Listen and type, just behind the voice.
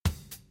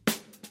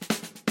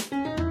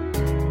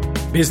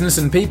Business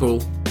and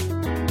People.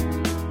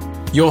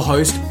 Your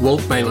host,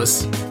 Walt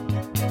Bayliss.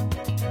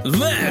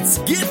 Let's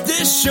get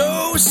this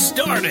show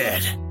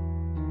started.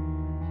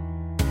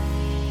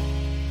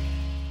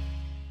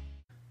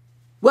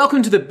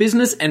 Welcome to the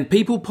Business and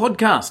People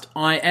podcast.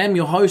 I am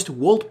your host,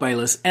 Walt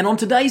Bayliss, and on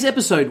today's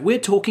episode, we're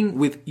talking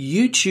with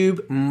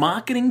YouTube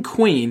marketing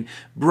queen,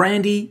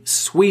 Brandee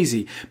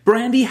Sweesey.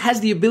 Brandee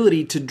has the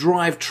ability to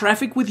drive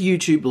traffic with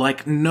YouTube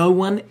like no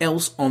one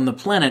else on the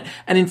planet,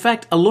 and in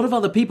fact, a lot of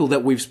other people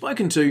that we've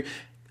spoken to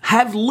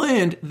have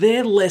learned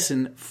their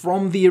lesson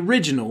from the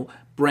original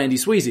Brandee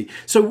Sweesey.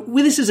 So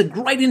this is a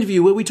great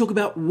interview where we talk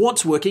about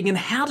what's working and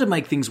how to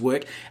make things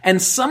work,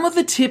 and some of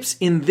the tips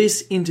in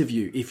this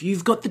interview, if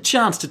you've got the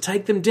chance to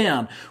take them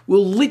down,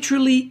 will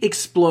literally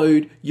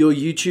explode your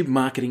YouTube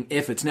marketing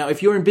efforts. Now,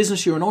 if you're in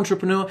business, you're an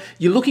entrepreneur,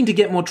 you're looking to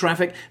get more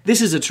traffic,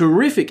 this is a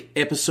terrific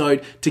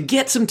episode to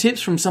get some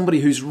tips from somebody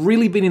who's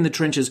really been in the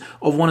trenches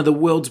of one of the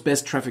world's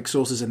best traffic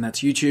sources, and that's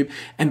YouTube.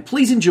 And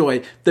please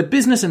enjoy the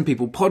Business and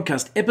People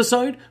podcast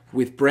episode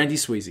with Brandee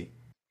Sweesey.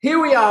 Here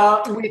we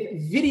are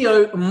with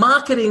video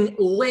marketing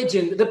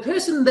legend, the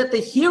person that the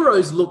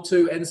heroes look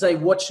to and say,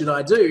 what should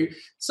I do?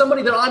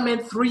 Somebody that I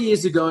met 3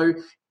 years ago,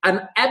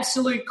 an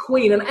absolute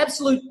queen, an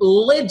absolute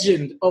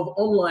legend of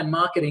online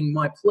marketing.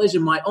 My pleasure,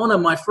 my honor,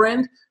 my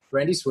friend,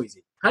 Brandee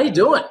Sweesey. How you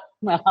doing?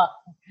 Well,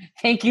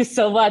 thank you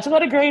so much.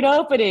 What a great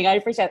opening. I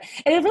appreciate it.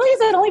 And it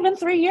really has only been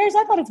 3 years.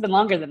 I thought it's been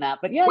longer than that,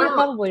 but yeah, you're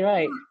probably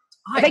right.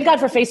 Thank God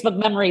for Facebook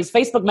memories.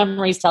 Facebook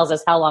memories tells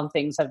us how long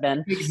things have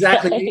been.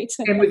 Exactly. Right?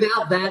 And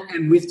without that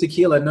and with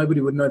tequila, nobody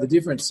would know the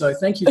difference. So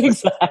thank you for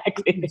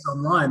exactly. this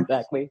online.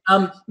 Exactly.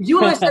 You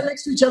and I sat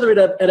next to each other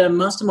at a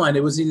mastermind.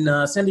 It was in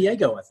San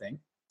Diego, I think.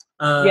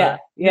 The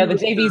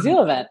JV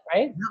Zoo event,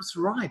 right?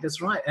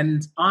 That's right.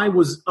 And I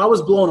was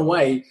blown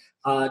away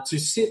to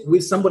sit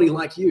with somebody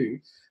like you.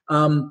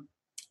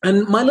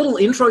 And my little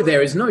intro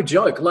there is no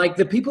joke. Like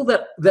the people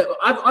that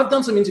I've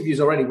done some interviews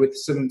already with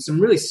some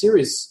really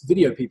serious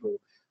video people,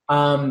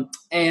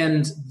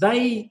 and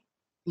they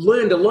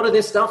learned a lot of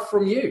their stuff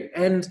from you.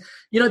 And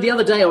you know, the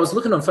other day I was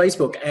looking on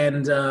Facebook,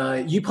 and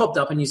you popped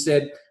up and you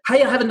said,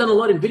 "Hey, I haven't done a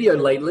lot in video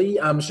lately.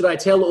 Should I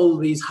tell all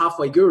these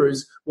halfway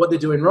gurus what they're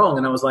doing wrong?"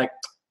 And I was like,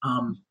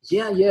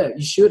 yeah,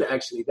 you should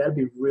actually. That'd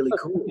be really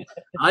cool.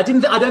 I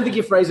don't think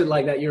you phrase it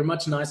like that. You're a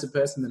much nicer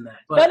person than that.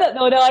 But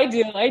no, I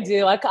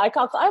do.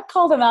 I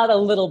call them out a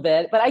little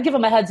bit, but I give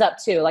them a heads up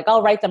too. Like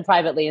I'll write them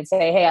privately and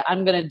say, "Hey,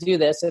 I'm going to do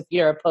this. If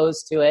you're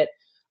opposed to it,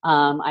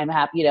 I'm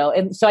happy."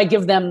 And so I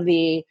give them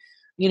the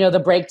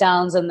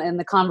breakdowns and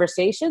the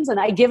conversations, and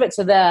I give it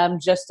to them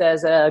just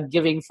as a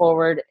giving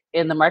forward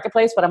in the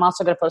marketplace, but I'm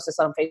also going to post this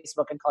on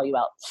Facebook and call you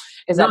out.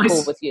 Is that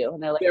cool with you?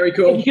 And they're like, very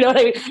cool. You know what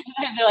I mean?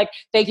 And they're like,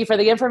 thank you for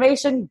the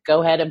information.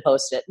 Go ahead and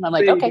post it. And I'm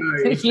like, okay.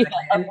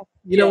 And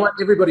you know what?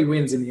 Everybody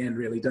wins in the end,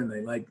 really, don't they?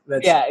 Like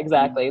that's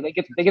exactly. They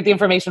get the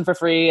information for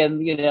free,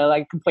 and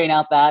I can point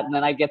out that, and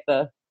then I get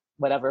the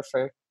whatever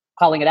for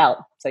calling it out.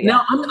 So yeah.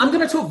 Now I'm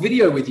going to talk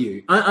video with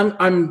you.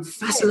 I'm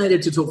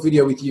fascinated to talk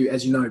video with you,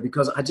 as you know,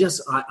 because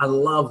I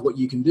love what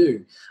you can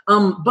do.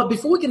 But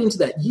before we get into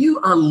that, you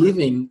are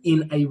living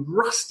in a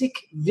rustic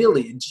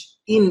village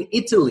in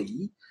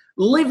Italy,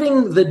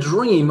 living the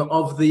dream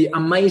of the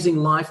amazing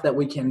life that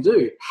we can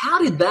do. How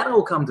did that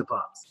all come to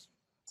pass?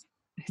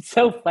 It's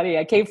so funny.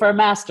 I came for a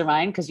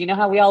mastermind because you know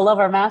how we all love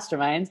our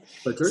masterminds.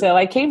 So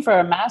I came for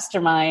a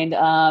mastermind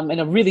in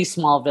a really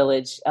small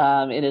village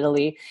in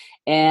Italy.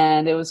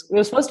 And it was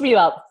supposed to be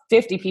about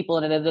 50 people,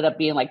 and it ended up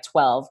being like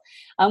 12,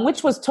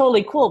 which was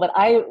totally cool. But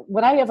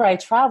whenever I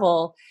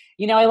travel,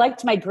 I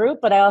liked my group,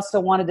 but I also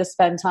wanted to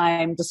spend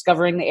time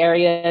discovering the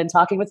area and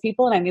talking with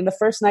people. And I mean, the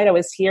first night I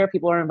was here,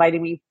 people were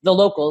inviting me, the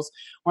locals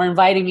were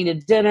inviting me to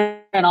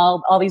dinner and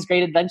all these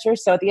great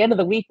adventures. So at the end of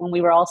the week, when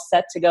we were all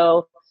set to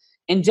go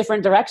in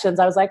different directions,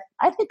 I was like,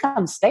 I think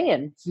I'm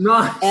staying.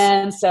 Nice.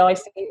 And so I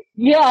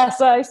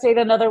stayed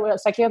another.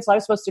 So I canceled. I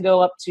was supposed to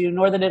go up to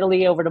northern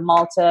Italy, over to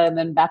Malta, and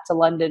then back to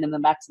London, and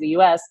then back to the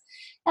US.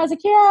 And I was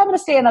like, yeah, I'm going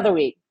to stay another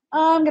week.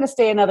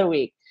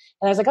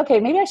 And I was like, okay,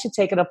 maybe I should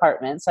take an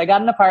apartment. So I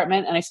got an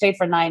apartment, and I stayed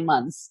for 9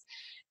 months.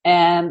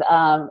 And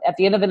at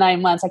the end of the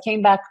 9 months, I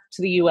came back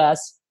to the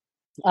US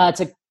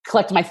to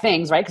collect my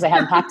things, right? Because I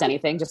hadn't packed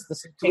anything, just the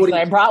suitcase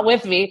that I brought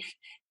with me.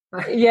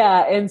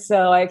 Yeah. And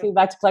so I came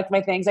back to collect my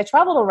things. I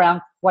traveled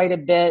around quite a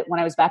bit when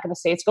I was back in the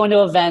States, going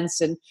to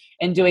events and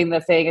doing the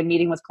thing and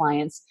meeting with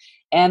clients.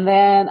 And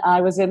then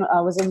I was in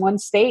one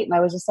state, and I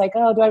was just like,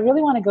 oh, do I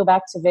really want to go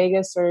back to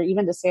Vegas or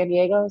even to San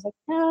Diego? I was like,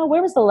 no,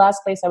 where was the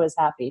last place I was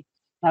happy?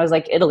 And I was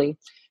like, Italy.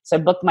 So I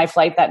booked my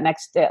flight that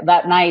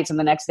night, and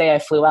the next day I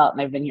flew out,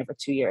 and I've been here for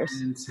 2 years.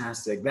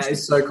 Fantastic. That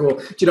is so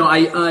cool.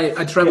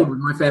 I traveled with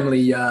my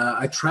family.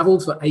 I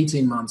traveled for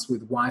 18 months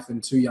with wife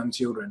and 2 young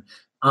children.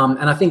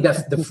 And I think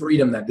that the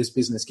freedom that this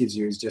business gives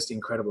you is just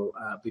incredible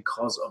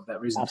because of that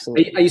reason.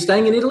 Absolutely. Are you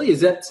staying in Italy?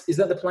 Is that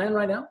the plan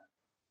right now?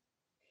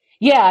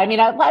 Yeah, I mean,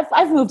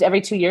 I've moved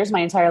every 2 years my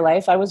entire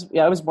life. I was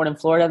born in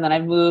Florida, and then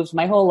I've moved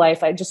my whole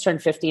life. I just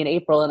turned 50 in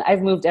April, and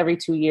I've moved every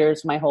 2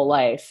 years my whole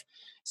life.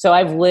 So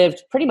I've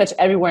lived pretty much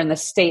everywhere in the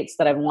States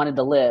that I've wanted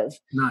to live.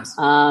 Nice.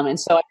 And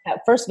so that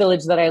first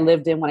village that I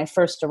lived in when I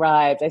first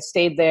arrived, I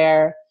stayed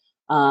there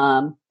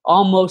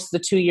almost the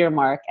 2-year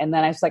mark. And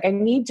then I was like, I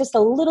need just a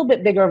little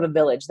bit bigger of a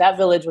village. That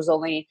village was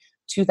only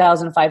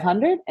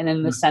 2,500, and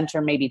in the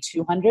center, maybe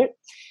 200.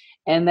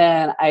 And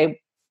then I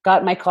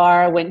got in my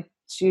car, went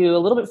to a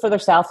little bit further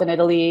south in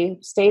Italy,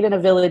 stayed in a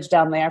village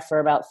down there for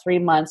about 3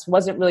 months,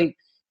 wasn't really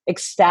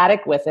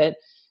ecstatic with it.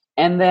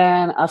 And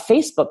then a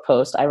Facebook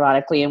post,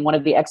 ironically, in one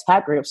of the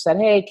expat groups said,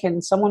 hey,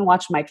 can someone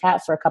watch my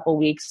cat for a couple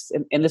weeks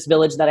in this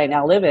village that I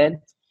now live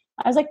in?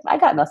 I was like, I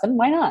got nothing.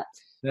 Why not?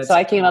 So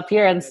I came up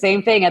here, and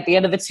same thing. At the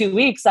end of the 2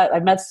 weeks, I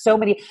met so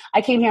many.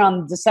 I came here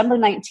on December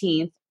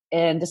 19th,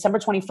 and December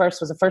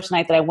 21st was the first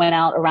night that I went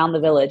out around the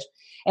village.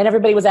 And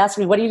everybody was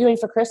asking me, what are you doing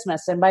for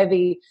Christmas? And by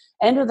the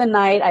end of the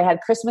night, I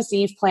had Christmas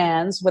Eve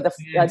plans with an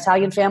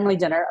Italian family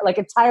dinner, like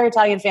entire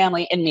Italian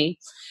family and me.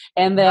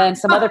 And then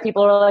some other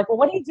people were like, well,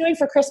 what are you doing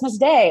for Christmas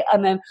Day?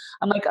 And then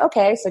I'm like,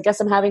 okay, so I guess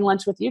I'm having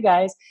lunch with you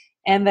guys.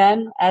 And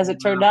then as it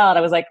turned out,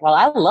 I was like, well,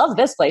 I love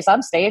this place.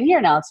 I'm staying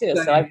here now too.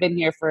 So I've been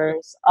here for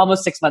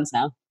almost 6 months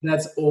now.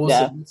 That's awesome.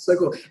 Yeah. That's so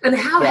cool. And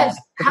how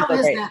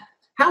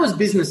has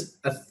business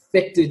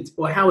affected,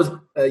 or how has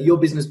your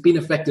business been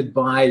affected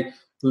by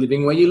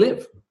living where you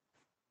live?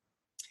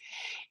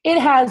 It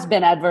has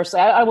been adversely.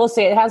 I will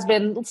say it has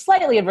been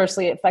slightly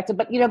adversely affected,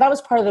 but that was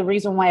part of the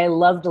reason why I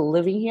loved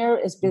living here,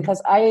 is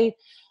because I've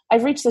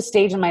reached the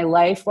stage in my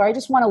life where I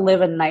just want to live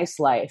a nice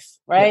life,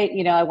 right?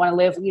 Yeah. I want to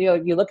live,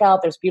 you look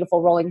out, there's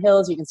beautiful rolling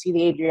hills. You can see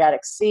the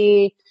Adriatic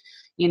Sea.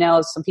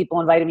 Some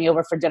people invited me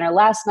over for dinner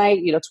last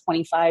night,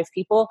 25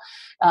 people.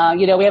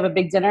 We have a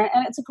big dinner,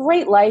 and it's a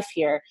great life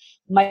here.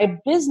 My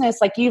business,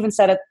 like you even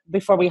said it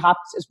before we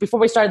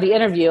started the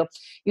interview,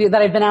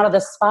 that I've been out of the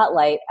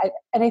spotlight.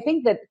 And I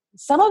think that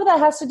some of that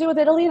has to do with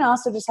Italy, and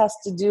also just has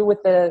to do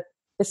with the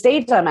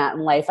stage I'm at in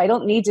life. I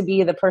don't need to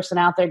be the person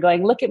out there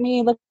going, look at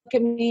me,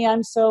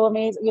 I'm so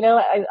amazing.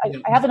 I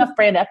have enough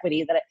brand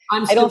equity that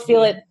I don't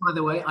feel it. By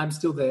the way, I'm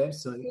still there.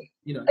 So,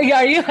 Yeah,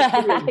 are you?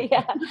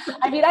 Yeah.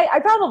 I mean, I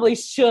probably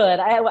should.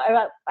 I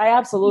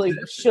absolutely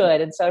should.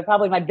 And so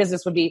probably my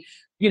business would be,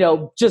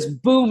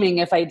 just booming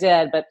if I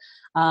did. But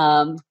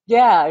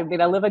yeah, I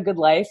mean, I live a good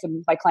life,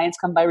 and my clients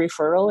come by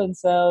referral. And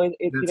so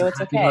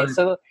it's okay. Life.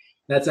 So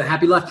that's a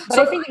happy life. But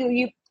so, I think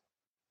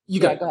you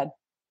go. Yeah, go ahead.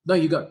 No,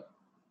 you go.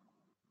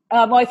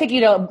 Well, I think,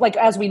 like,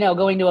 as we know,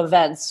 going to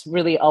events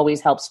really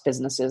always helps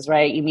businesses,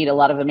 right? You meet a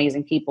lot of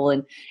amazing people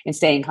and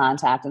stay in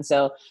contact. And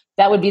so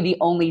that would be the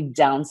only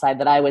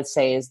downside that I would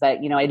say, is that,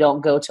 I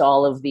don't go to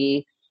all of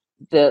the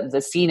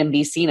seen and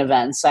be seen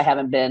events. I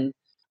haven't been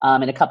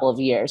in a couple of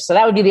years. So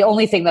that would be the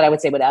only thing that I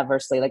would say would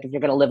adversely, like if you're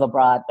going to live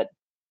abroad. But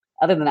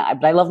other than that,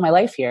 I love my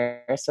life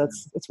here, so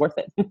it's worth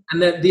it.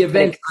 And the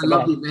event, I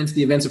love the events.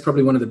 The events are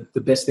probably one of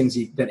the best things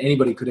that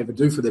anybody could ever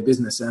do for their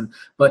business.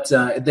 But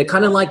they're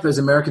kind of like those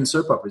American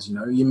soap operas.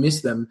 You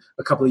miss them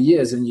a couple of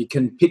years, and you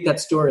can pick that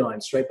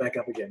storyline straight back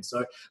up again.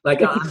 So,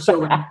 like, I'm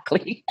sure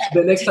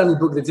the next time you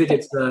book the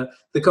tickets,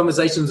 the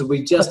conversations will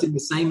be just in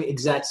the same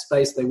exact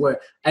space they were.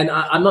 And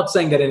I'm not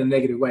saying that in a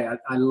negative way.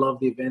 I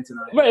love the event, and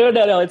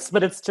no,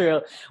 it's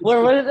true.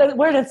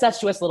 We're an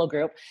incestuous little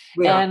group,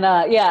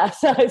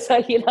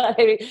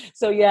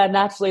 So yeah,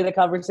 naturally the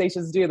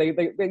conversations do. They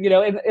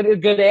in a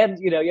good end,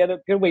 in a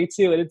good way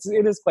too. And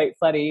it is quite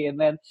funny. And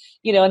then,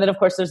 and then of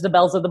course there's the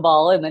bells of the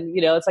ball. And then,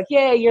 it's like,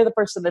 yeah, you're the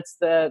person that's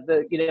the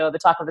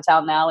talk of the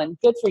town now, and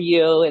good for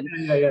you. And,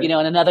 in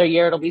another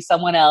year it'll be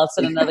someone else,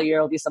 and another year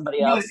it'll be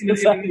somebody else.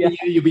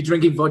 You'll be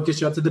drinking vodka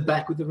shots at the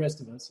back with the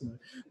rest of us.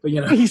 But,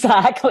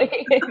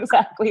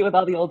 Exactly. With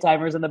all the old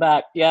timers in the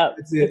back. Yeah,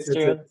 it's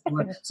true.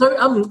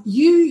 So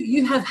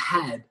you have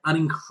had an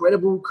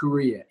incredible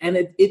career, and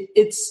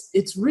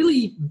it's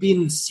really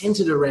been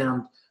centered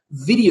around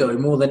video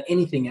more than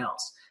anything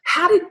else.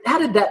 How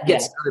did that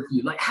get started for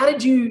you? Like, how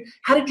did you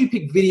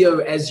pick video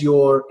as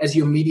your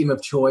medium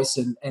of choice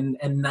and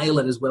nail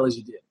it as well as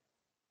you did?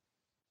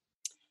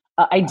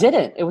 I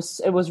didn't. It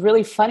was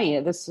really funny.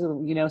 This,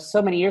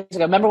 so many years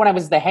ago. Remember when I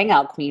was the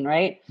hangout queen,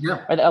 right?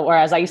 Yeah. Or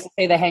as I used to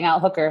say, the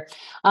hangout hooker.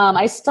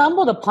 I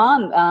stumbled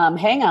upon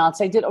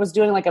Hangouts. I was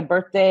doing like a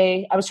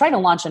birthday. I was trying to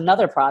launch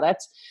another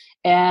product.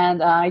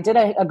 And I did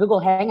a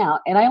Google Hangout,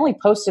 and I only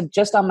posted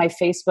just on my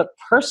Facebook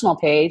personal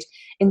page,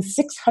 and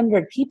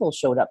 600 people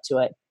showed up to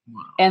it.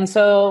 Wow. And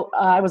so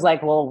I was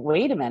like, well,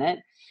 wait a minute.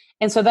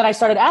 And so then I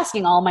started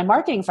asking all my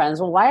marketing friends,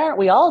 well, why aren't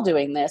we all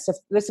doing this? If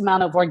this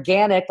amount of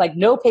organic, like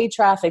no paid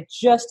traffic,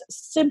 just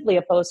simply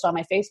a post on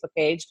my Facebook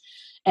page.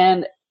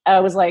 And I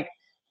was like,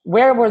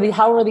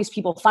 how were these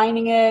people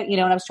finding it? And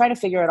I was trying to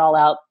figure it all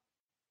out.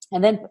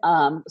 And then,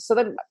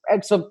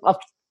 so I'll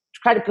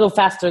try to go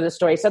fast through the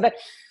story. So that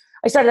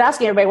I started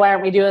asking everybody, why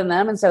aren't we doing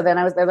them? And so then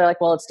they're like,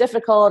 well, it's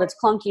difficult, it's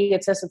clunky,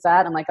 it's this, it's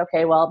that. I'm like,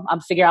 okay, well,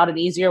 I'm figure out an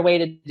easier way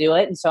to do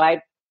it. And so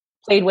I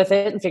played with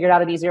it and figured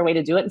out an easier way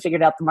to do it, and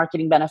figured out the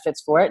marketing benefits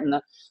for it, and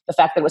the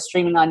fact that it was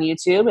streaming on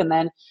YouTube. And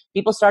then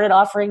people started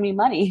offering me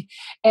money,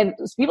 and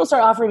I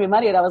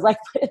was like,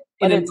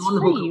 but it's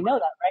free, you know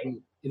that, right?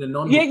 in a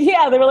non.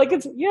 Yeah. They were like,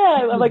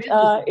 I'm like,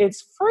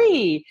 it's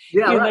free.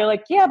 Yeah, and right. they're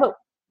like, yeah, but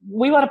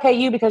we want to pay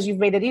you because you've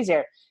made it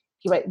easier.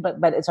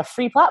 But it's a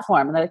free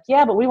platform. And they're like,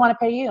 yeah, but we want to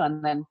pay you.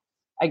 And then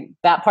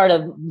that part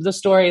of the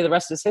story, the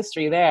rest is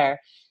history there.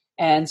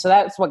 And so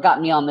that's what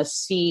got me on the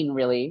scene,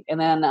 really. And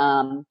then,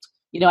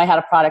 I had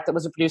a product that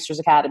was a producer's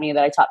academy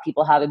that I taught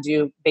people how to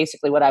do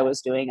basically what I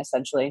was doing,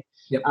 essentially,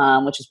 Yep.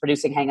 Which is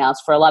producing hangouts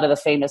for a lot of the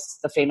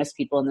famous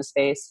people in the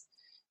space.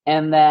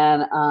 And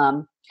then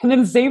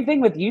the same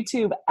thing with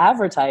YouTube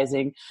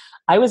advertising.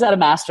 I was at a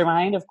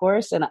mastermind, of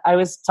course, and I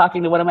was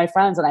talking to one of my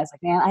friends, and I was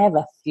like, man, I have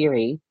a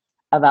theory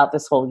about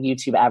this whole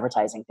YouTube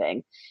advertising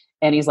thing.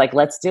 And he's like,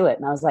 let's do it.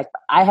 And I was like,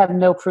 I have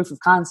no proof of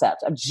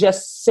concept. I'm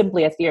just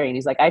simply a theory. And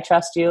he's like, I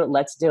trust you.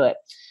 Let's do it.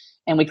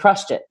 And we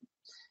crushed it.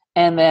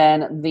 And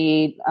then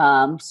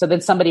so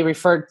then somebody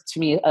referred to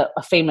me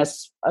a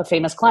famous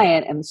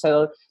client. And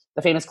so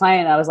the famous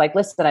client, I was like,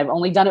 listen, I've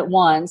only done it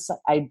once.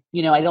 I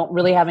don't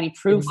really have any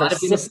proof or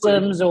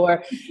systems when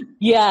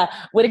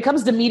it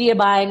comes to media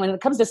buying, when it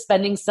comes to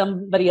spending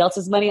somebody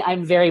else's money,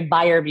 I'm very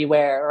buyer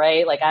beware,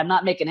 right? Like I'm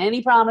not making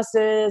any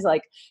promises.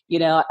 Like,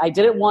 I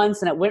did it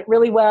once and it went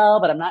really well,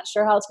 but I'm not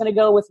sure how it's going to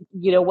go with,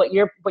 what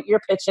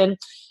you're pitching.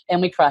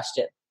 And we crushed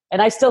it.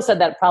 And I still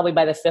said that probably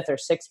by the fifth or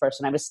sixth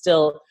person, I was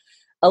still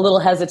a little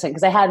hesitant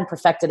because I hadn't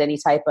perfected any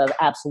type of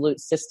absolute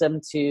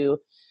system to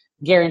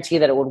guarantee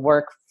that it would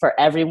work for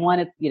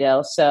everyone,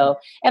 so,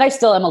 and I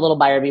still am a little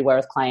buyer beware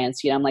with clients,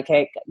 I'm like,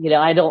 hey,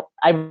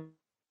 I've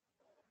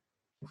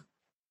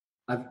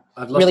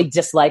really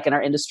dislike in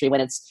our industry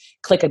when it's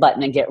click a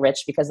button and get rich,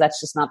 because that's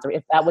just not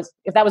if that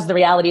was the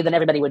reality, then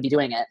everybody would be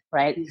doing it.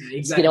 Right.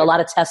 Exactly. A lot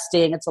of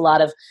testing, it's a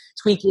lot of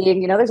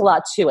tweaking, there's a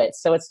lot to it.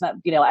 So it's not,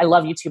 I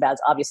love YouTube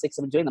ads, obviously, because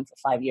I've been doing them for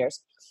 5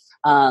 years.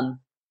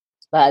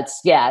 But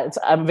yeah,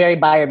 I'm very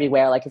buyer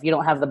beware. Like if you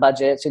don't have the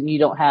budget and you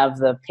don't have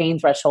the pain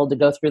threshold to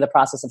go through the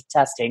process of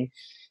testing,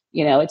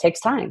 it takes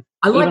time.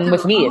 Even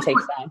with me, it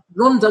takes time.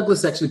 Ron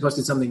Douglas actually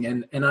posted something,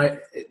 and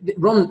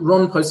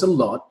Ron posts a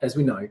lot, as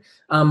we know.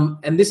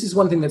 And this is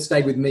one thing that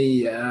stayed with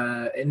me,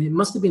 and it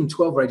must have been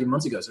 12 or 18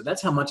 months ago. So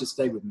that's how much it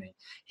stayed with me.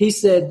 He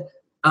said,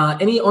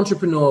 any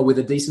entrepreneur with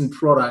a decent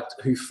product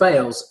who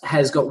fails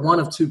has got one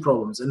of two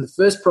problems. And the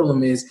first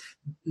problem is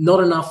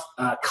not enough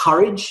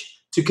courage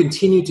to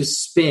continue to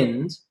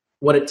spend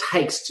what it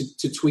takes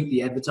to tweak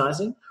the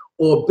advertising,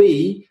 or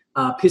B,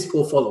 piss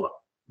poor follow-up,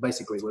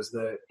 basically, was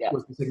the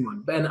second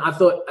one. And I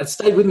thought it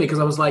stayed with me because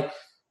I was like,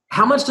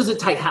 how much does it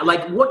take?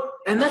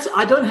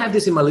 I don't have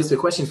this in my list of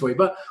questions for you,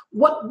 but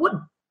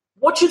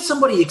what should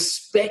somebody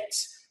expect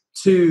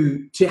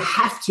to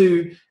have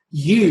to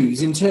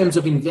use in terms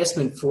of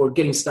investment for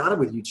getting started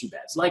with YouTube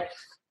ads? Like,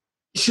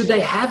 should they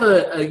have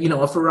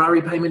a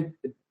Ferrari payment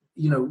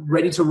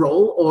ready to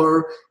roll,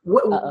 or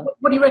what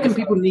do you reckon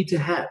people need to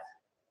have?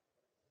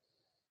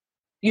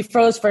 You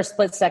froze for a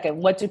split second.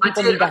 What do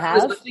people need to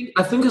have?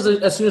 I think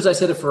as soon as I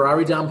said a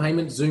Ferrari down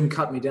payment, Zoom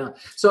cut me down.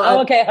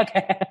 So okay.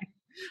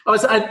 I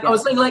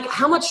was saying, like,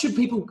 how much should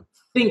people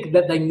think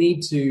that they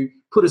need to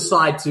put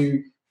aside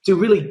to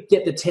really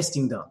get the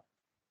testing done,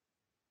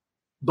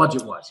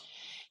 budget wise?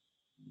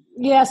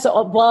 Yeah,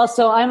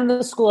 so I'm in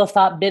the school of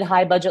thought, bid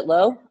high, budget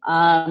low.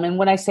 And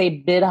when I say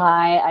bid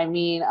high, I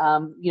mean,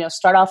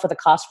 start off with a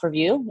cost per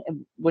view,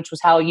 which was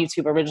how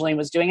YouTube originally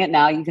was doing it.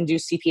 Now you can do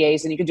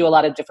CPAs and you can do a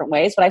lot of different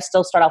ways, but I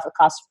still start off with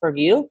cost per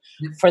view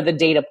for the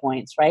data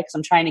points, right? Because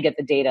I'm trying to get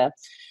the data.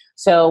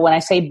 So when I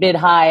say bid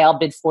high, I'll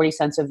bid 40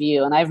 cents a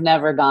view, and I've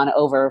never gone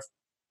over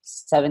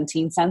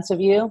 17 cents a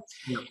view.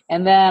 Yeah.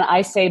 And then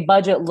I say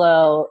budget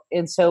low.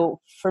 And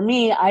so for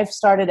me, I've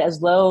started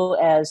as low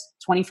as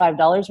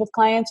 $25 with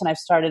clients, and I've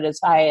started as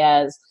high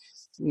as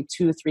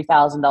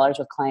 $2,000-$3,000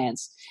 with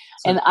clients.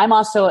 So, and I'm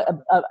also,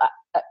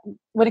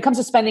 when it comes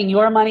to spending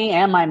your money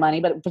and my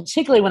money, but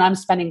particularly when I'm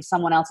spending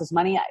someone else's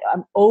money,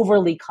 I'm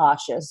overly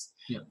cautious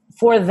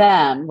for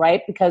them,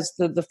 right? Because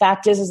the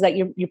fact is that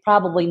you're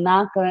probably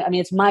not going to,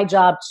 it's my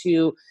job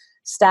to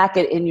stack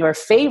it in your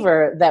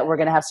favor that we're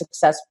going to have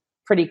success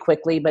pretty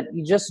quickly, but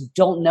you just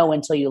don't know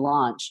until you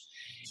launch.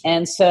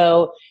 And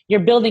so you're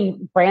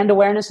building brand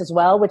awareness as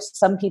well, which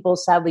some people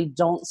sadly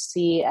don't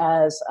see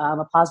as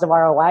a positive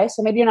ROI.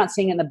 So maybe you're not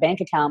seeing it in the bank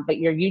account, but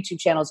your YouTube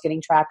channel is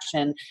getting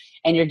traction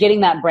and you're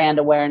getting that brand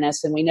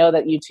awareness. And we know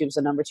that YouTube's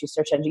the number 2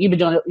 search engine.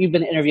 You've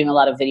been interviewing a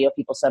lot of video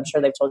people, so I'm sure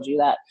they've told you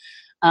that.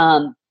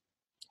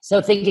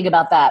 So thinking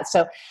about that.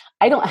 So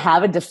I don't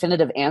have a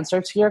definitive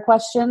answer to your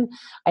question.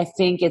 I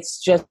think it's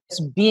just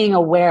being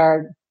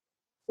aware.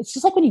 It's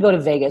just like when you go to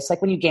Vegas,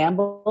 like when you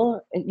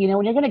gamble, when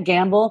you're going to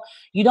gamble,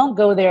 you don't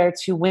go there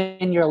to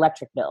win your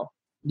electric bill,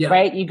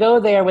 right? You go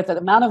there with the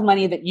amount of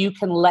money that you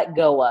can let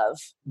go of,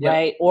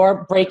 right?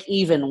 Or break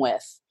even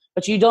with.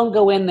 But you don't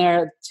go in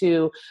there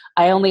to,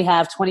 I only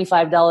have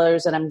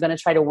 $25 and I'm going to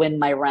try to win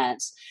my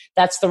rent.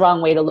 That's the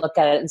wrong way to look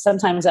at it. And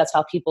sometimes that's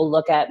how people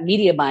look at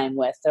media buying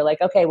with. They're like,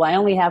 okay, well, I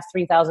only have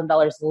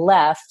 $3,000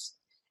 left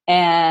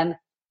and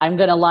I'm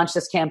going to launch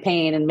this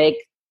campaign and make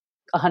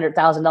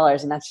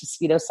 $100,000, and that's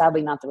just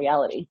sadly not the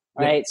reality,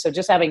 right? So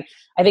just having,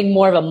 I think,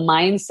 more of a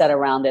mindset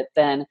around it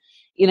than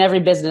every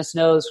business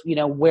knows,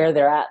 where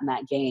they're at in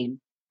that game.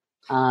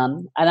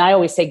 And I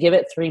always say, give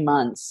it 3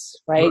 months,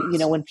 right?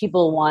 Nice. When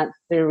people want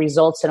their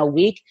results in a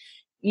week,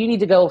 you need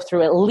to go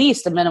through at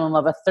least a minimum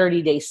of a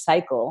 30-day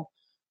cycle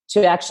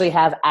to actually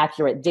have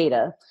accurate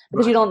data,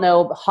 because you don't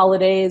know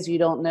holidays, you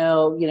don't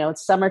know,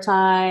 it's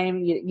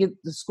summertime, the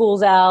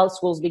school's out,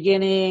 school's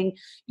beginning,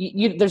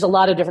 there's a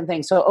lot of different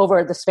things. So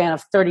over the span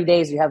of 30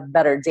 days, you have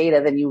better data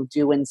than you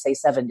do in, say,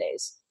 7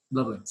 days.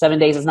 Lovely. 7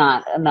 days is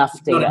not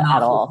enough data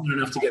at all. Not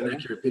enough to get an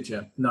accurate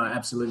picture. No,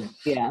 absolutely.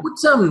 Yeah.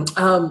 What's and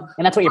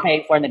that's what you're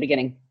paying for in the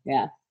beginning.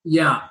 Yeah.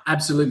 Yeah,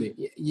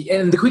 absolutely.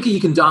 And the quicker you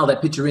can dial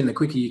that picture in, the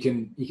quicker you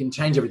can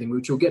change everything,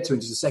 which we'll get to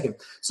in just a second.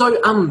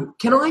 So,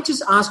 can I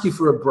just ask you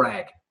for a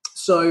brag?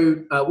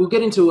 So we'll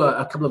get into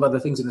a couple of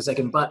other things in a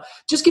second, but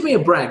just give me a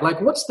brag.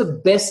 Like, what's the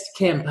best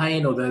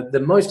campaign, or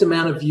the most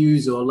amount of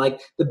views, or like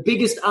the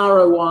biggest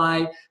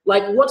ROI?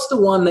 Like, what's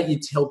the one that you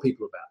tell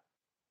people about?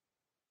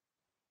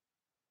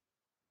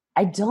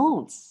 I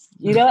don't.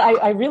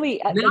 I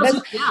really.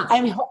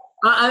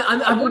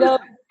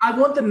 I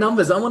want the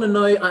numbers. I want to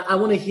know. I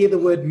want to hear the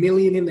word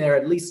million in there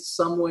at least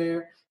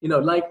somewhere.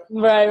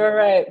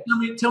 Right.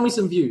 Tell me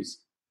some views.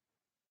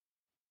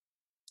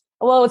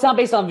 Well, it's not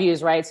based on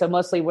views, right? So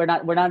mostly we're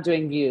not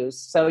doing views.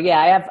 So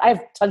yeah, I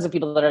have tons of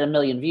people that are at 1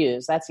 million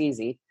views. That's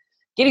easy.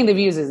 Getting the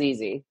views is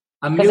easy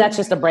because that's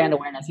just a brand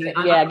awareness.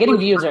 Getting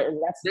views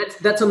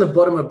that's on the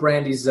bottom of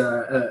Brandee's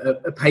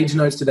page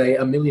notes today.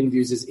 1 million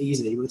views is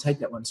easy. We'll take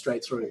that one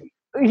straight through.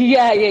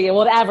 Yeah.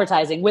 Well,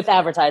 with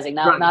advertising,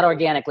 not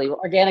organically.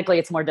 Organically,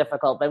 it's more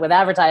difficult, but with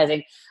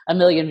advertising, 1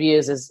 million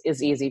views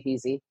is easy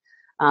peasy.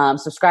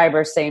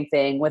 Subscribers, same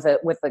thing. With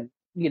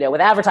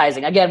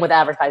advertising,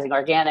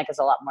 organic is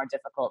a lot more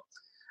difficult.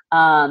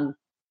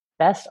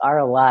 Best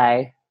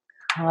ROI,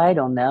 I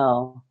don't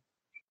know.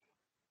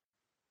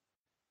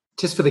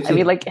 Just for the kids. I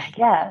mean,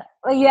 yeah.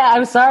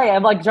 I'm sorry.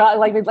 I'm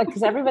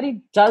because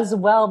everybody does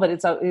well, but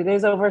it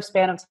is over a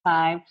span of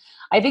time.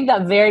 I think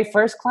that very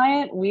first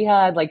client, we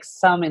had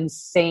some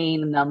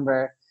insane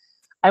number.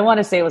 I want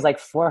to say it was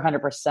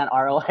 400%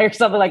 ROI or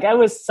something. It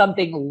was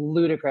something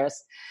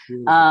ludicrous.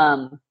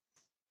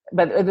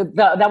 But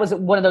that was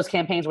one of those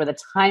campaigns where the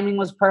timing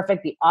was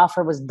perfect. The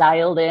offer was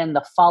dialed in.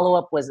 The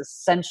follow-up was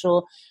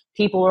essential.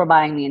 People were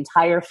buying the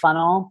entire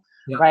funnel.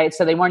 Yeah. Right.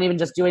 So they weren't even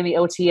just doing the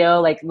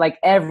OTO, like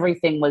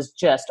everything was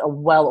just a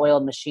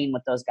well-oiled machine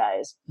with those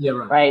guys. Yeah.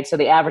 Right. Right. So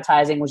the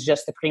advertising was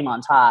just the cream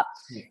on top.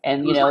 Yeah.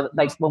 And,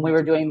 when we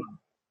were doing,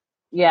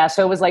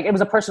 so it was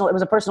a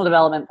personal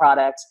development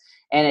product,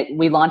 and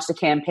we launched a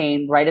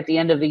campaign right at the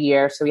end of the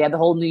year. So we had the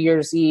whole New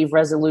Year's Eve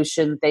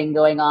resolution thing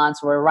going on.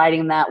 So we're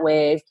riding that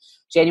wave.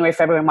 January,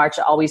 February, March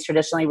are always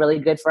traditionally really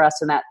good for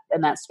us in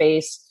that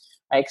space.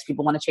 Right, because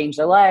people want to change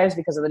their lives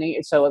because of the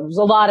new. So it was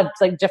a lot of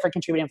different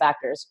contributing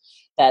factors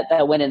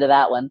that went into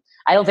that one.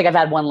 I don't think I've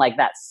had one like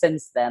that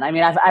since then. I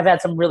mean, I've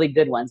had some really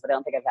good ones, but I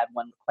don't think I've had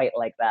one quite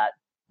like that.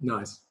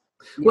 Nice.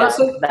 Well,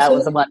 that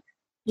was the one.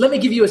 Let me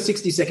give you a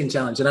 60-second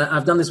challenge, and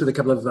I've done this with a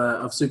couple of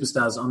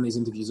superstars on these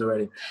interviews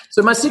already.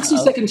 So my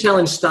 60-second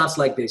challenge starts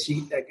like this: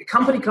 a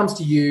company comes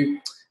to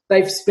you.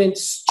 They've spent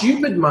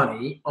stupid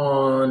money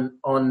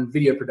on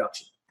video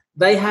production.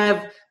 They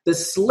have the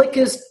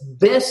slickest,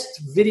 best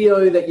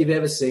video that you've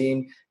ever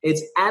seen.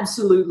 It's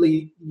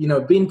absolutely,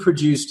 been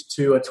produced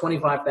to a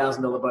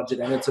 $25,000 budget,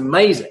 and it's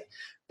amazing.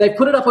 They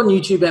put it up on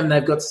YouTube, and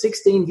they've got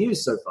 16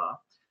 views so far,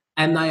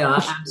 and they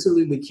are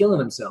absolutely killing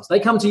themselves. They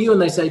come to you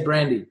and they say,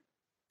 Brandee,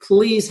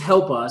 please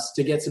help us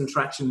to get some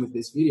traction with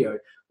this video.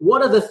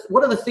 What are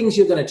the things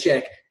you're going to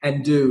check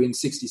and do in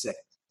 60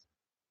 seconds?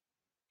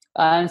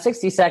 In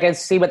 60 seconds,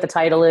 see what the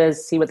title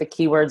is, see what the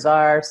keywords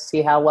are,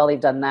 see how well they've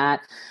done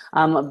that.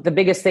 The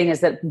biggest thing is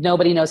that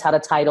nobody knows how to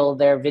title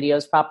their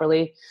videos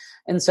properly.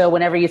 And so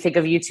whenever you think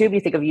of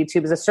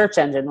YouTube as a search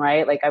engine,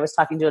 right? Like I was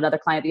talking to another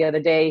client the other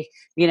day,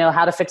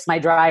 how to fix my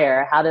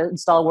dryer, how to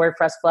install a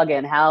WordPress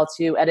plugin, how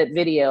to edit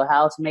video,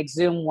 how to make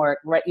Zoom work,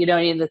 right?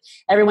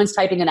 Everyone's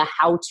typing in a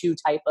how-to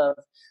type of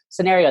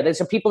scenario. There's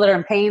some people that are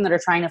in pain that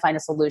are trying to find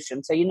a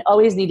solution. So you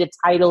always need to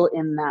title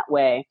in that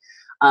way.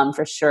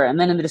 For sure. And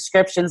then in the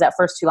descriptions, that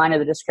first 2 lines of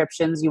the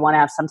descriptions, you want to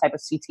have some type of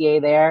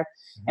CTA there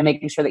and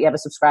making sure that you have a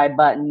subscribe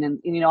button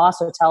and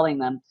also telling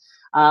them.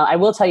 I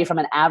will tell you from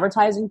an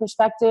advertising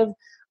perspective,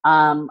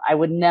 I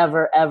would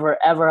never, ever,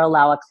 ever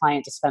allow a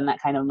client to spend that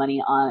kind of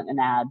money on an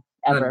ad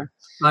ever.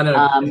 I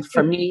know.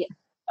 For me,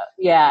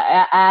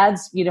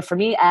 ads, for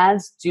me,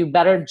 ads do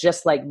better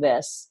just like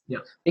this. Yeah.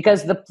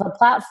 Because the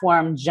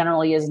platform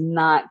generally is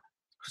not,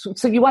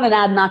 so you want an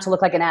ad not to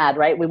look like an ad,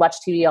 right? We watch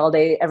TV all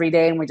day, every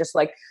day, and we're just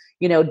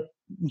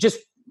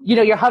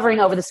you're hovering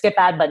over the skip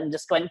ad button,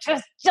 just going,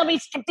 just let me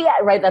skip the ad,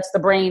 right? That's the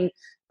brain.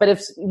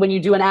 But when you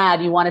do an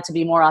ad, you want it to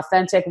be more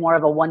authentic, more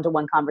of a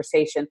one-to-one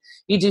conversation.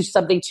 You do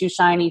something too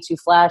shiny, too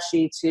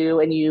flashy,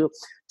 and you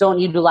don't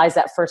utilize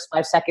that first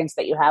 5 seconds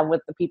that you have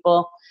with the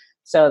people.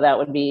 So that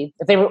would be,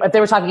 if they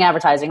were talking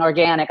advertising,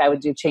 organic, I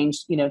would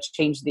change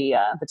the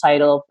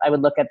title. I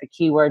would look at the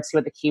keywords, see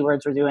what the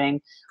keywords were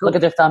doing, Look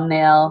at their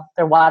thumbnail,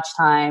 their watch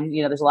time.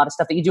 There's a lot of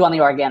stuff that you do on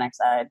the organic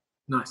side.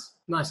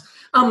 Nice.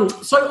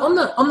 So on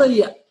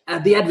the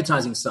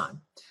advertising side,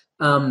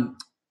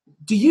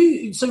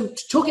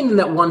 talking in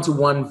that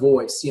one-to-one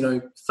voice,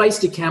 face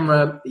to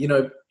camera,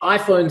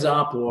 iPhones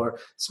up or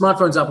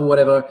smartphones up or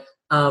whatever,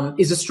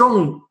 is a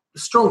strong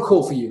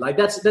call for you. Like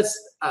that's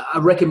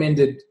a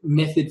recommended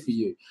method for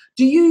you.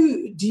 Do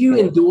you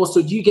endorse,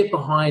 or do you get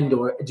behind,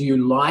 or do you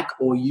like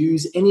or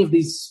use any of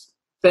these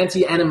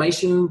fancy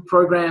animation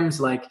programs?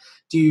 Like,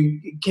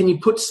 can you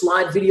put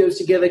slide videos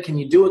together? Can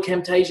you do a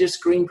Camtasia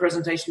screen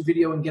presentation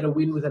video and get a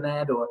win with an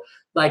ad? Or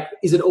like,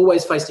 is it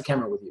always face to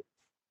camera with you?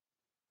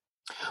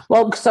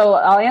 Well, so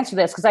I'll answer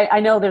this because I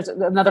know there's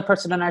another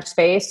person in our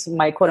space,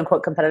 my quote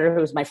unquote competitor,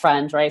 who's my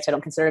friend, right? So I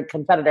don't consider it a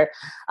competitor.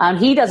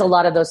 He does a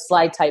lot of those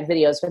slide type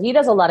videos, but he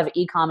does a lot of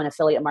e-com and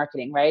affiliate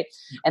marketing, right?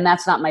 And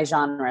that's not my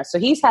genre. So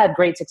he's had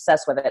great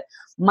success with it.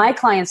 My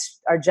clients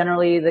are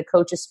generally the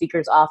coaches,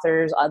 speakers,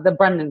 authors, the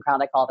Brandee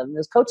crowd, I call them.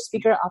 There's coach,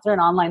 speaker, author,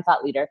 and online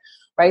thought leader,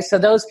 right? So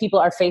those people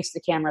are face to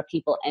camera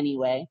people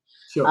anyway.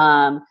 Sure.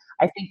 I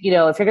think,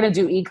 if you're going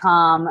to do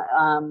e-com,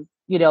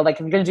 like if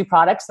you're going to do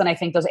products, then I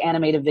think those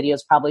animated videos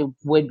probably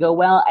would go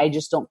well. I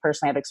just don't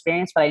personally have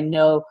experience, but I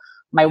know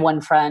my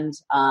one friend,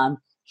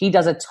 he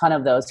does a ton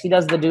of those. He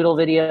does the doodle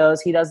videos.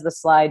 He does the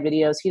slide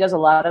videos. He does a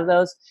lot of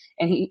those.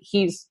 And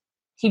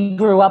he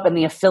grew up in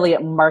the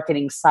affiliate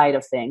marketing side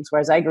of things,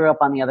 whereas I grew up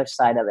on the other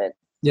side of it.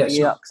 Yeah,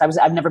 sure. Because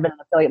I've never been an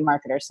affiliate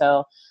marketer,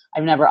 so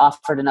I've never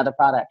offered another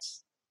product.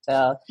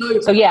 So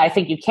yeah, I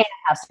think you can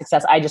have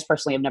success. I just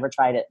personally have never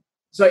tried it.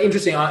 So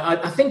interesting. I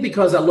think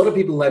because a lot of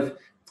people have,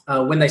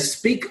 when they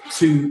speak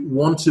to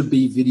want to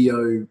be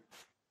video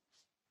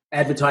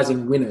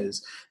advertising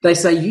winners, they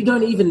say you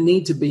don't even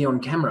need to be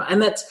on camera.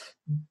 And that's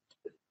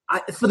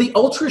for the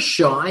ultra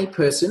shy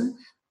person.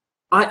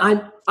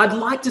 I'd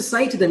like to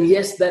say to them,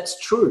 yes, that's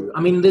true.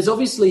 I mean, there's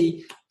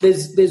obviously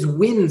there's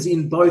wins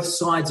in both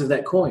sides of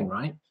that coin,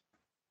 right?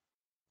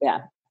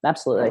 Yeah,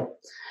 absolutely.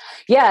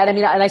 Yeah, and I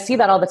mean, and I see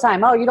that all the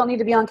time. Oh, you don't need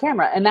to be on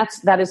camera, and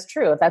that is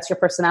true. If that's your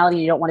personality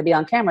and you don't want to be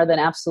on camera, then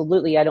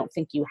absolutely, I don't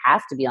think you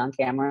have to be on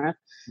camera.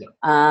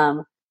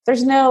 Yeah.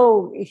 There's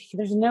no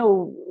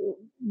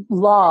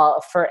law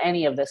for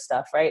any of this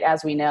stuff, right?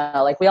 As we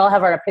know, like we all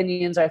have our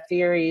opinions, our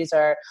theories,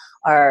 our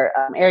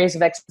areas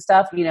of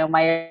stuff.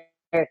 My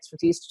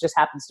expertise just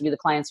happens to be the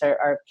clients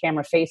are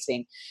camera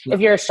facing. Yeah. If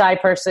you're a shy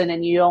person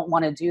and you don't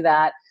want to do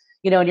that,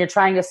 and you're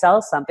trying to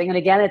sell something, and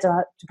again, it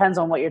depends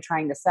on what you're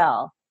trying to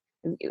sell.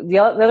 The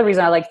other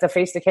reason I like to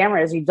face the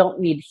camera is you don't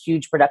need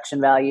huge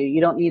production value.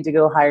 You don't need to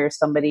go hire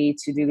somebody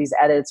to do these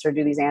edits or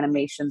do these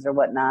animations or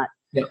whatnot.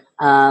 Yeah.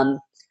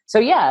 So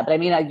yeah, but I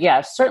mean,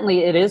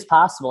 certainly it is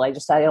possible. I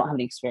don't have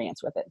any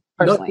experience with it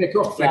personally.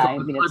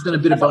 No, I've done a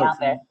bit of both.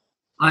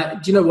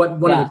 Do you know what?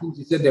 One of the things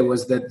you said there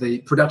was that the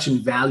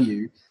production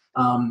value,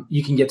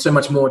 you can get so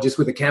much more just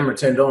with the camera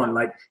turned on.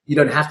 Like you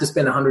don't have to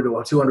spend $100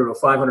 or $200 or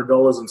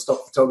 $500 on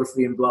stock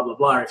photography and blah blah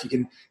blah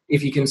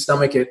if you can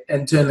stomach it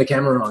and turn the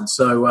camera on.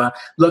 So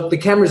look, the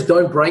cameras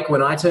don't break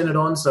when I turn it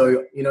on.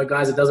 So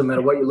guys, it doesn't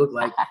matter what you look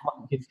like,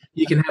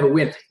 you can have a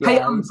win. Yeah. Hey,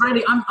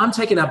 Brandee, I'm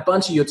taking a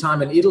bunch of your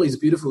time, and Italy's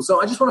beautiful.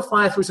 So I just want to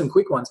fire through some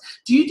quick ones.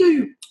 Do you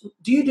do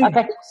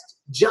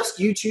just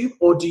YouTube,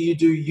 or do you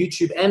do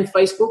YouTube and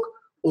Facebook?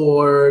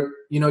 Or,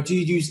 do you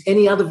use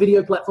any other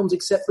video platforms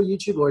except for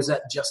YouTube, or is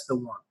that just the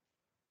one?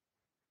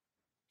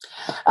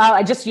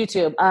 I just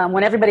YouTube.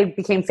 When everybody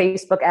became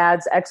Facebook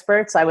ads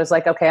experts, I was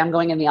like, okay, I'm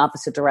going in the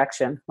opposite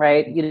direction,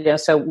 right?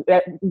 So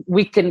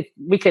we can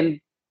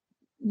in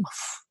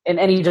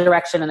any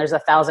direction, and there's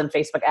 1,000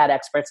 Facebook ad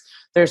experts.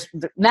 There's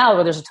a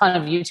ton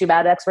of YouTube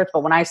ad experts,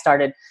 but when I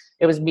started,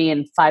 it was me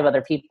and 5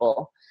 other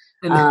people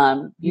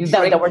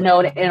that were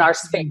known in our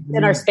space.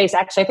 In our space,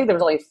 actually, I think there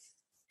was only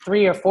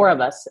 3 or 4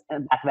 of us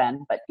back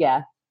then, but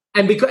yeah.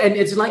 And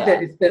it's like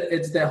that.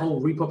 It's that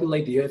whole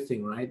repopulate the earth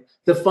thing, right?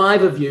 The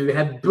 5 of you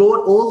have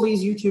brought all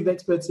these YouTube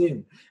experts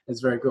in. It's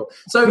very cool.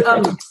 So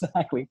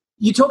exactly.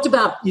 You talked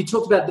about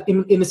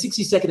in the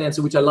 60-second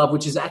answer, which I love,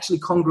 which is actually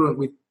congruent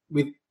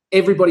with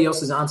everybody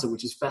else's answer,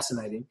 which is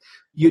fascinating.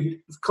 You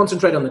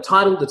concentrate on the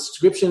title, the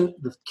description,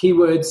 the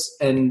keywords,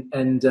 and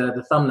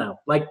the thumbnail.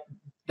 Like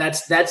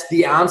that's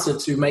the answer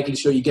to making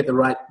sure you get the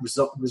right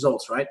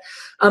results, right?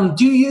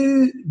 Do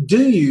you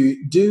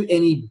do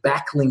any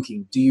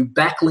backlinking? Do you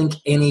backlink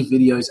any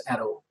videos at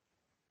all?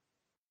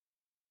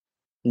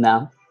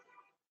 No.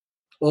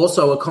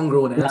 Also a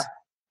congruent answer.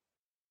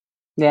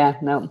 Yeah,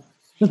 no.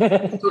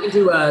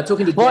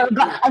 talking to well,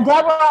 I'm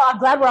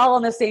glad we're all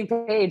on the same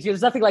page.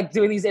 There's nothing like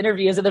doing these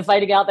interviews and then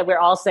finding out that we're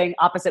all saying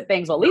opposite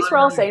things. Well, at least we're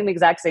all saying the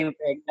exact same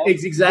thing. No?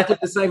 It's exactly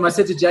the same. I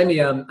said to Jamie,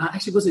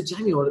 actually, was it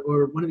Jamie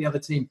or one of the other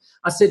team?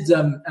 I said,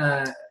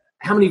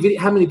 how many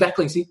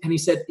backlinks? And he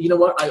said, you know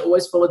what? I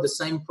always follow the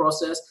same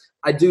process.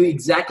 I do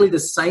exactly the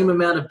same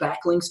amount of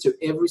backlinks to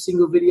every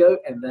single video,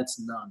 and that's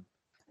none.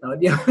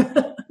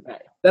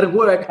 That'd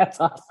work. That's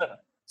awesome.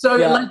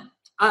 So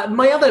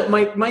my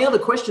other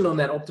question on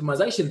that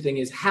optimization thing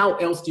is, how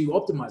else do you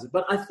optimize it?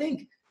 But I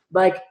think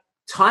like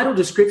title,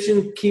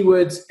 description,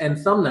 keywords, and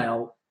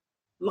thumbnail,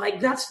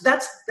 like that's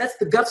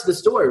the guts of the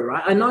story,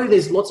 right? I know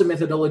there's lots of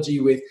methodology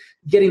with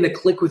getting the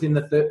click within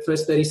the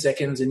first 30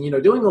 seconds and,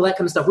 doing all that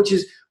kind of stuff, which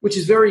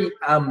is very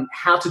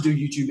how to do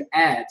YouTube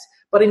ads.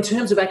 But in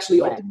terms of actually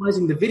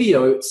optimizing the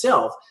video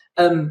itself,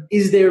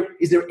 is there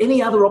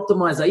any other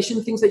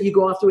optimization things that you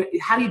go after?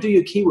 How do you do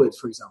your keywords,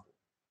 for example?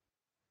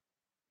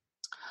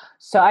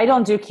 So I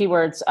don't do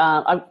keywords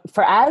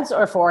for ads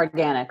or for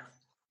organic.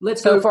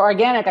 Let's go for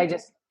organic.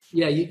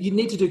 You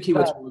need to do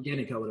keywords for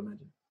organic, I would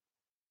imagine.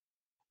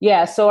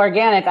 Yeah, so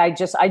organic, I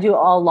do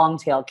all long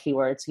tail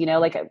keywords.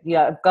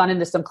 I've gone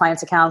into some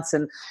clients' accounts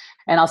and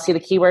I'll see the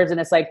keywords and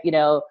it's like,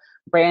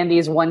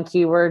 Brandee's one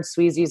keyword,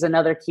 Sweesey's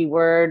another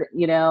keyword,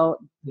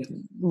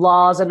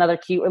 law's another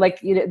keyword.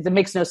 Like, that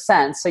makes no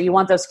sense. So you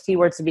want those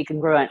keywords to be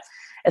congruent.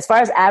 As far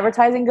as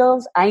advertising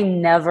goes, I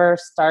never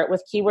start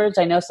with keywords.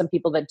 I know some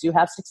people that do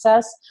have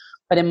success,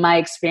 but in my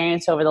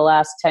experience over the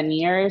last 10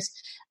 years,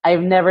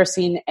 I've never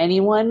seen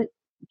anyone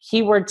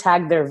keyword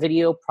tag their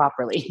video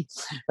properly,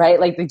 right?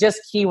 Like they just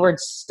keyword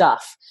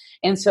stuff.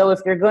 And so if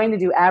you're going to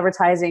do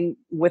advertising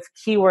with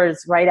keywords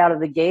right out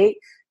of the gate,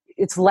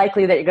 it's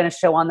likely that you're going to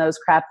show on those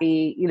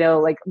crappy,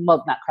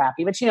 not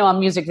crappy, but on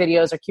music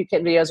videos or cute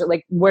kitten videos or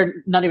like where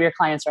none of your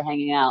clients are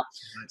hanging out.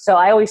 So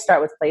I always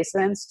start with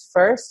placements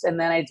first, and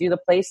then I do the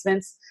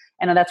placements.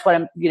 And that's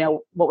what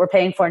what we're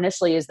paying for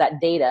initially is that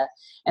data.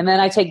 And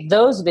then I take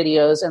those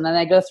videos and then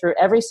I go through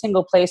every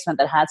single placement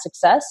that had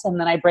success.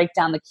 And then I break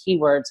down the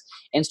keywords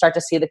and start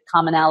to see the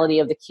commonality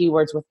of the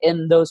keywords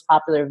within those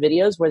popular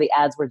videos where the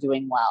ads were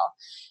doing well.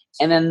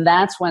 And then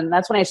that's when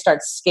I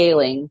start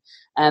scaling.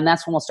 And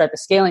that's when we'll start the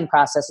scaling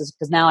processes,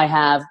 because now I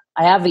have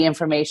the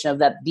information of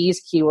that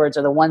these keywords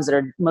are the ones that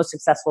are most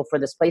successful for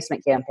this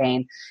placement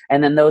campaign.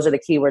 And then those are the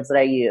keywords that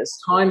I use.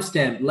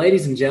 Timestamp.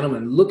 Ladies and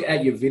gentlemen, look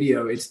at your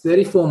video. It's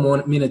 34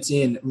 more minutes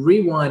in.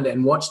 Rewind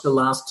and watch the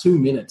last 2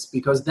 minutes,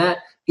 because that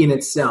in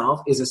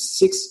itself is a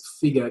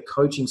 6-figure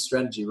coaching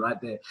strategy right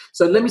there.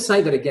 So let me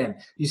say that again.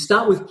 You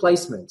start with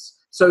placements.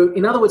 So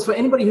in other words, for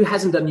anybody who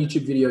hasn't done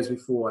YouTube videos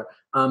before,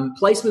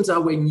 placements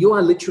are when you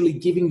are literally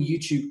giving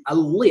YouTube a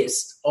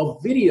list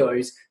of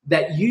videos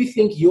that you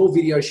think your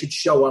video should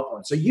show up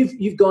on. So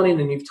you've gone in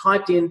and you've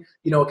typed in,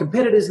 a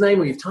competitor's name,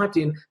 or you've typed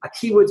in a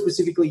keyword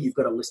specifically, you've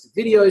got a list of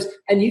videos,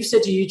 and you've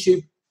said to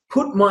YouTube,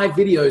 put my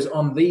videos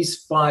on these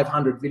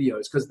 500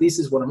 videos because this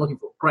is what I'm looking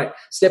for. Great.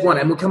 Step one,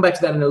 and we'll come back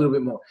to that in a little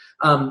bit more.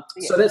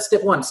 So that's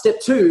step one. Step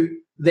two,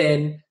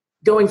 then,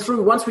 going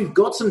through, once we've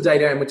got some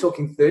data, and we're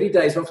talking 30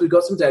 days, once we've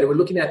got some data, we're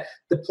looking at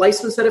the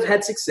placements that have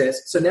had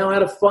success. So now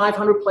out of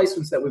 500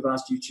 placements that we've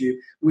asked YouTube,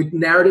 we've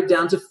narrowed it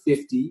down to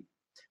 50.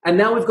 And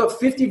now we've got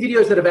 50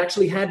 videos that have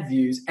actually had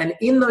views. And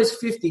in those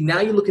 50, now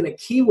you're looking at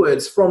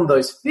keywords from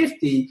those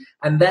 50,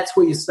 and that's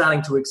where you're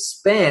starting to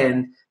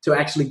expand to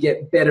actually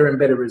get better and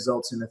better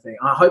results in the thing.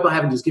 I hope I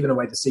haven't just given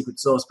away the secret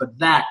sauce, but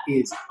that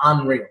is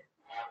unreal.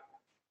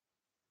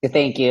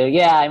 Thank you.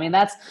 Yeah, I mean,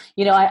 that's,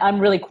 I'm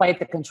really quite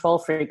the control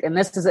freak. And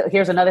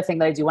here's another thing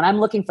that I do. When I'm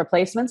looking for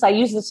placements, I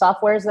use the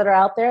softwares that are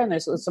out there, and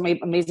there's so many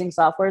amazing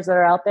softwares that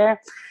are out there.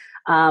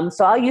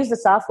 So I'll use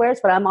the softwares,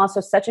 but I'm also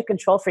such a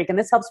control freak. And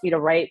this helps me to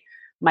write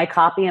my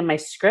copy and my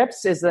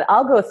scripts, is that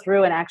I'll go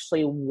through and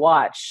actually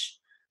watch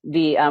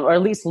or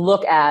at least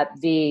look at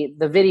the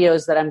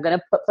videos that I'm going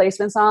to put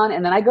placements on.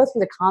 And then I go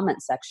through the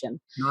comment section.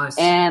 Nice.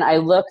 And I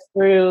look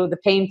through the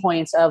pain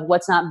points of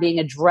what's not being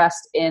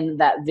addressed in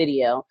that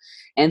video.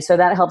 And so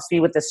that helps me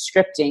with the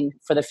scripting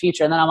for the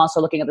future. And then I'm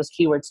also looking at those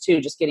keywords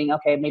too, just getting,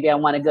 okay, maybe I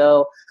want to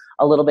go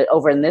a little bit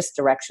over in this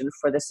direction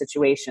for this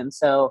situation.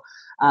 So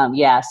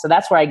so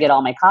that's where I get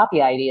all my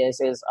copy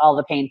ideas, is all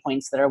the pain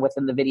points that are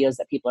within the videos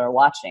that people are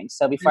watching.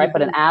 So before I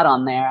put an ad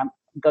on there, I'm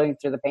going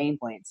through the pain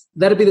points.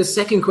 That'd be the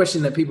second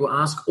question that people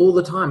ask all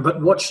the time.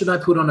 But what should I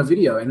put on a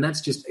video? And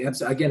that's just,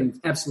 again,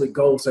 absolute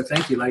gold. So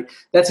thank you. Like,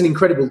 that's an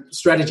incredible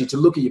strategy to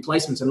look at your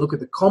placements and look at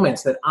the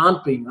comments that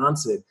aren't being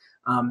answered.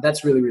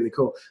 That's really, really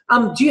cool.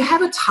 Do you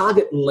have a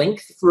target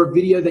length for a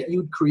video that you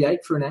would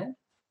create for an ad?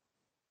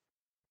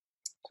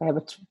 I have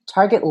a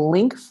target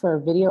link for a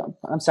video.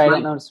 I'm sorry, I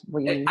don't notice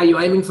what you mean. Are you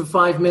aiming for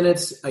 5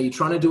 minutes? Are you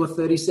trying to do a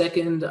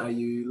 30-second? Are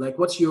you like,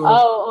 what's your...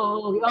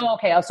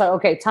 Okay. I'm sorry.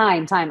 Okay.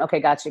 Time. Okay.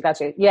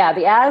 Gotcha. Yeah.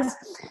 The ads,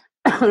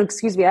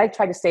 excuse me, I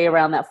try to stay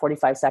around that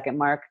 45-second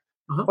mark,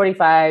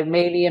 45,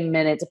 maybe a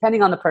minute,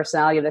 depending on the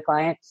personality of the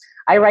client.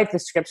 I write the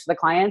scripts for the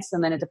clients,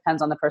 and then it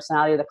depends on the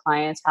personality of the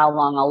clients, how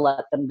long I'll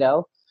let them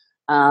go.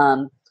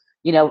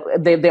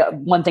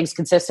 One thing's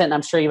consistent, and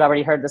I'm sure you've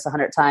already heard this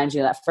 100 times,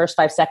 that first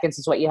 5 seconds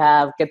is what you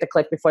have. Get the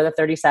click before the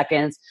 30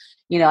 seconds.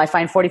 I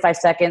find 45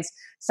 seconds.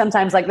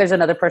 Sometimes, like, there's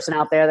another person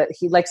out there that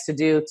he likes to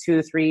do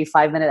 2, 3,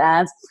 5-minute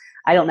ads.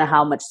 I don't know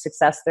how much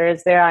success there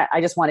is there.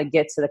 I just want to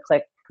get to the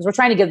click, because we're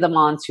trying to get them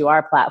onto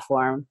our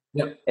platform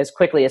as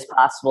quickly as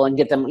possible and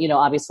get them,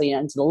 obviously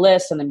into the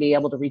list, and then be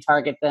able to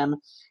retarget them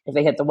if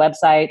they hit the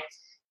website.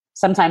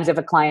 Sometimes if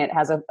a client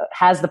has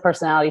the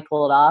personality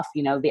pull it off,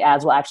 the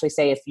ads will actually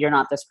say, if you're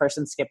not this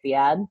person, skip the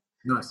ad.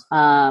 Nice.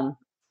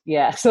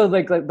 So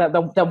like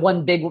the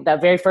one big,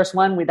 that very first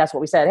one, that's what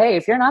we said. Hey,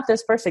 if you're not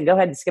this person, go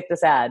ahead and skip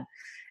this ad.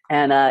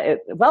 And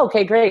well,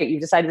 okay, great. You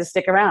decided to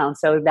stick around.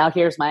 So now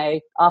here's my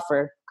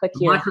offer. Click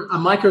here. A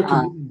micro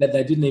commitment that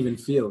they didn't even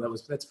feel.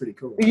 That's pretty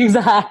cool.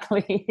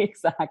 Exactly.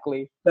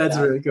 That's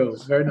really cool.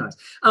 Very nice.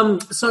 I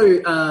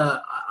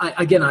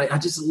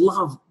just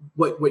love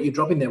what you're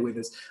dropping there with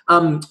us.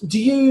 Do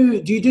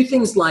you do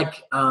things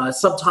like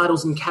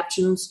subtitles and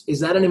captions? Is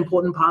that an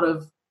important part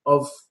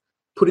of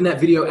putting that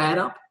video ad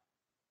up?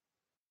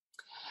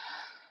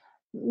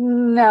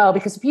 No,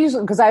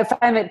 because I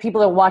find that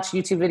people that watch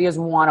YouTube videos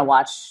want to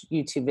watch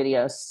YouTube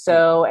videos.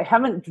 So I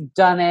haven't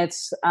done it.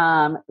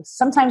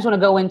 Sometimes when I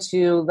go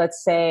into,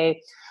 let's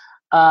say,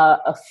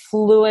 a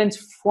fluent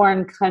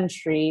foreign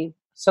country,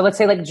 so let's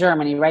say like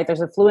Germany, right?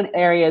 There's affluent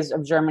areas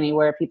of Germany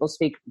where people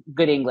speak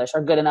good English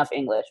or good enough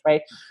English,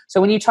 right? So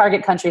when you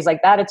target countries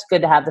like that, it's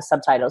good to have the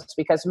subtitles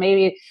because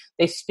maybe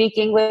they speak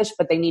English,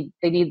 but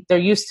they're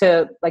used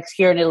to, like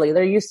here in Italy,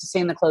 they're used to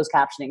seeing the closed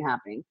captioning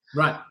happening.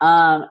 Right.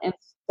 And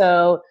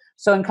so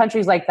in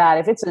countries like that,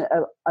 if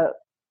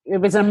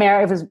it's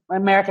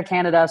America,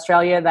 Canada,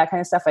 Australia, that kind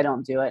of stuff, I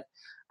don't do it.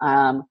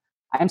 I'm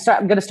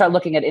going to start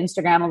looking at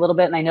Instagram a little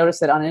bit, and I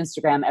noticed that on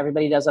Instagram,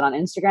 everybody does it on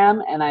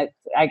Instagram. And I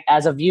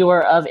as a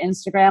viewer of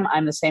Instagram,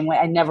 I'm the same way.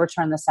 I never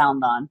turn the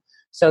sound on,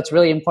 so it's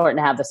really important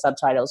to have the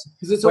subtitles.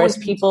 Whereas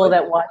people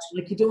that watch,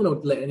 like you don't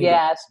want to let anybody.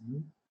 Yes,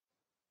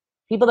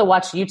 people that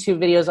watch YouTube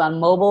videos on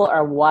mobile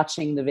are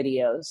watching the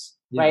videos,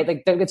 right?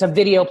 Like it's a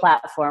video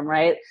platform,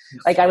 right?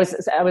 Yes. Like I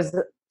was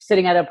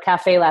sitting at a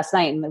cafe last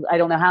night, and I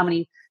don't know how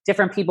many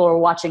different people were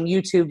watching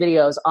YouTube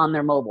videos on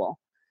their mobile.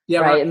 Yeah,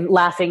 right. And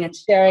laughing and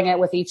sharing it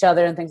with each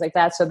other and things like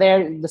that. So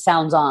the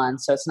sound's on,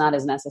 so it's not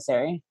as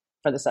necessary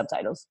for the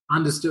subtitles.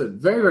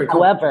 Understood. Very, very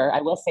cool. However, I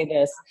will say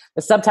this.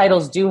 The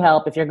subtitles do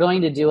help if you're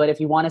going to do it,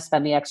 if you want to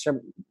spend the extra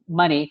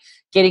money,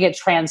 getting it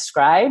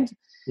transcribed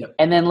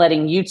and then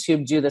letting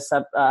YouTube do the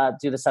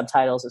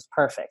subtitles is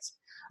perfect.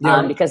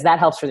 Because that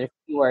helps for their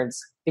keywords.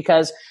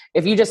 Because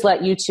if you just let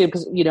YouTube,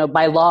 because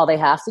by law they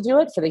have to do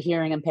it for the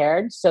hearing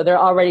impaired, so they're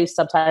already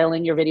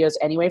subtitling your videos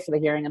anyway for the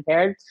hearing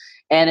impaired,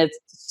 and it's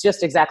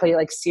just exactly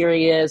like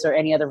Siri is or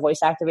any other voice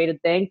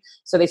activated thing.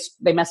 So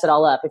they mess it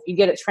all up. If you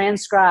get it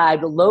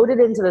transcribed, loaded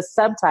into the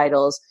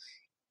subtitles,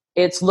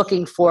 it's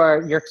looking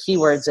for your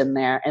keywords in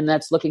there, and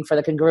that's looking for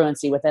the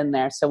congruency within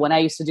there. So when I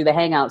used to do the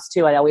Hangouts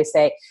too, I'd always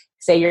say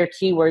your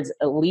keywords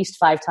at least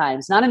 5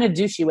 times, not in a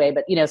douchey way,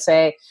 but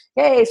say,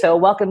 hey, so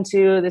welcome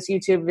to this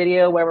YouTube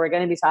video where we're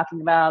going to be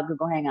talking about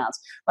Google Hangouts,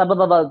 blah, blah,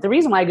 blah, blah. The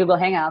reason why Google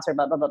Hangouts are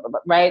blah, blah, blah, blah, blah,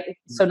 right?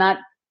 Mm-hmm. So not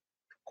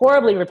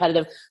horribly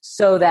repetitive,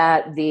 so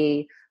that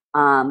the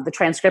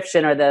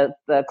transcription or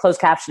the closed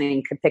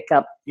captioning could pick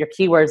up your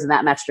keywords and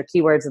that matched your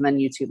keywords, and then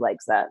YouTube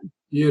likes that.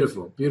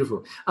 Beautiful,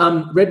 beautiful.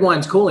 Red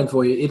wine's calling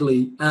for you,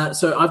 Italy.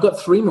 So I've got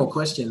 3 more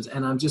questions,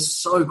 and I'm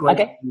just so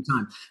grateful for your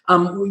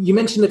time. You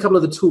mentioned a couple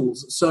of the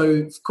tools.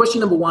 So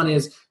question number 1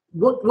 is,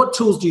 what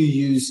tools do you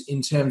use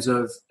in terms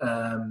of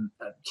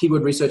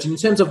keyword research, and in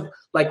terms of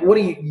like, what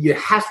do you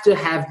have to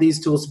have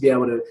these tools to be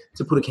able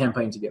to put a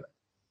campaign together?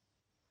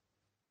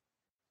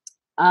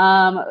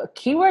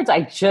 Keywords,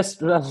 I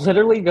just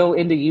literally go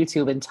into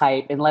YouTube and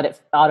type and let it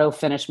auto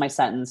finish my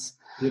sentence.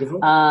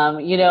 Beautiful.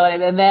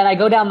 And then I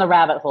go down the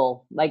rabbit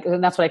hole,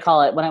 and that's what I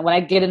call it. When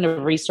I get into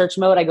research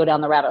mode, I go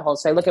down the rabbit hole.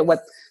 So I look at what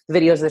the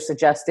videos they're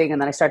suggesting,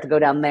 and then I start to go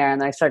down there, and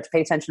then I start to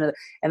pay attention to it,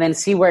 and then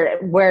see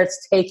where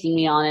it's taking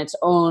me on its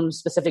own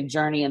specific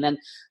journey. And then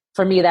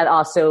for me, that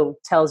also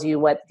tells you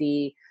what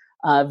the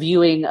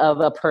viewing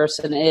of a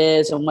person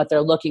is and what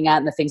they're looking at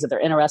and the things that they're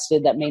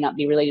interested that may not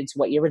be related to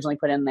what you originally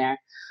put in there.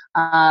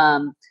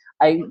 I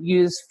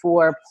use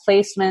for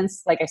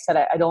placements, like I said,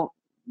 I don't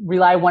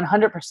rely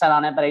 100%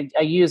 on it, but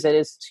I use it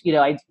as,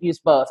 I use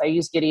both. I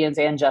use Gideon's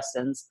and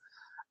Justin's.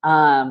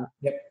 But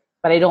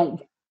I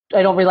don't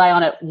rely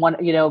on it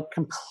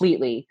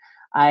completely.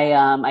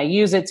 I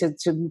use it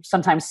to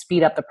sometimes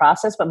speed up the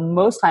process, but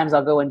most times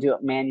I'll go and do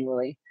it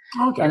manually.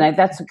 Okay. And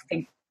that's the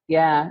thing.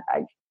 Yeah.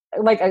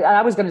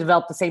 I was going to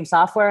develop the same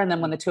software, and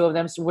then when the two of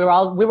them, we were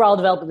all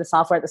developing the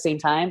software at the same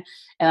time,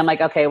 and I'm like,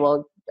 okay,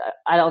 well,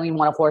 I don't even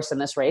want a horse in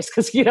this race,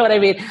 because you know what I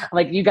mean? I'm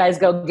like, you guys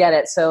go get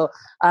it. So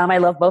I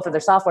love both of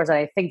their softwares, and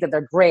I think that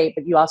they're great,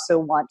 but you also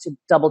want to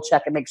double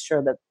check and make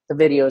sure that the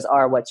videos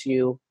are what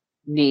you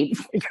need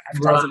for your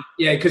advertising. Right.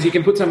 Yeah, because you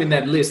can put some in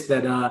that list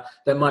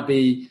that might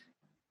be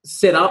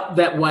set up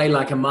that way,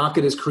 like a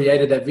marketer's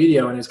created that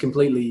video and is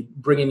completely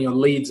bringing your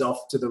leads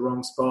off to the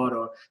wrong spot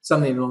or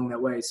something along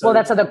that way. So, well,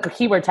 that's the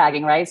keyword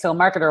tagging, right? So a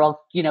marketer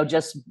will,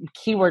 just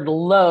keyword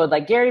load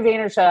like Gary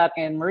Vaynerchuk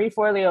and Marie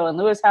Forleo and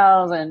Lewis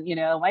Howes and,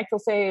 Michael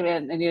Save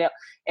and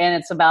and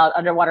it's about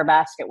underwater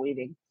basket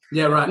weaving.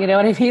 Yeah, right. You know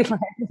what I mean?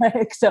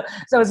 So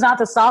it's not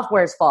the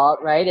software's fault,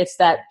 right? It's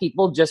that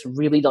people just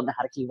really don't know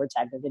how to keyword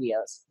tag their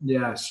videos.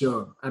 Yeah,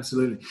 sure.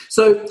 Absolutely.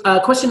 So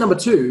question number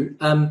 2,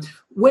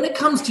 when it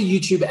comes to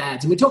YouTube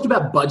ads, and we talked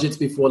about budgets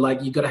before,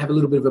 like you've got to have a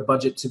little bit of a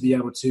budget to be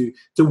able to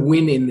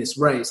win in this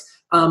race.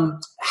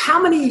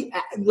 How many,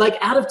 like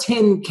out of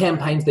 10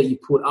 campaigns that you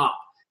put up,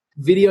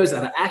 videos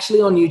that are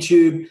actually on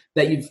YouTube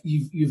that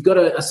you've got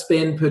a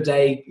spend per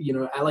day,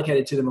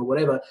 allocated to them or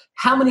whatever,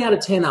 how many out of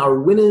 10 are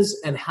winners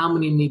and how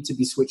many need to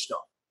be switched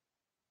off?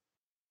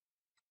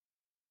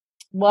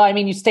 Well, I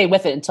mean, you stay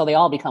with it until they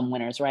all become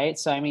winners, right?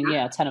 So, I mean,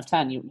 10 of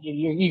 10.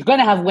 You're going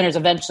to have winners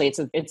eventually.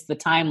 It's the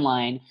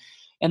timeline,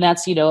 and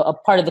that's a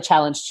part of the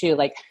challenge too.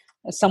 Like,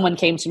 someone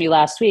came to me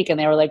last week and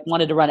they were like,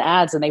 wanted to run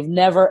ads, and they've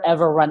never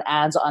ever run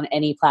ads on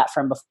any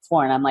platform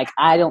before, and I'm like,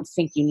 I don't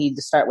think you need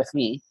to start with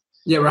me.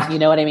 Yeah, right. You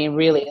know what I mean?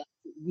 Really.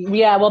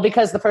 Yeah, well,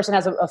 because the person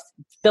has a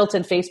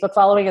built-in Facebook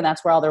following, and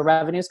that's where all their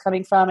revenue is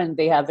coming from, and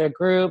they have their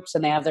groups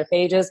and they have their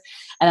pages.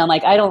 And I'm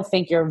like, I don't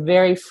think your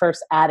very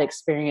first ad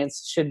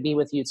experience should be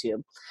with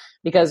YouTube,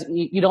 because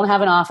you don't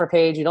have an offer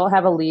page, you don't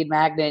have a lead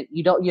magnet,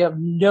 you have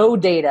no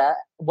data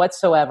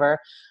whatsoever,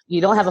 you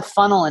don't have a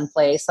funnel in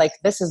place. Like,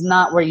 this is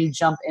not where you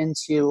jump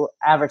into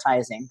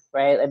advertising,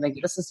 right? I mean,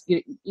 this is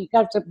you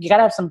gotta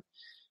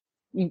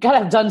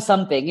have done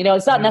something.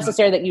 It's not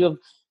necessary that you have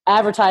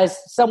advertised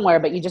somewhere,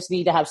 but you just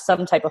need to have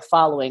some type of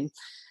following.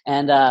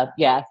 And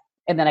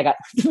and then I got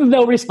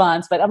no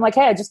response, but I'm like,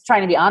 hey, I'm just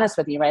trying to be honest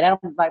with you, right? I'm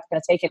not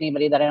going to take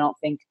anybody that I don't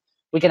think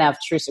we can have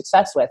true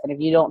success with. And if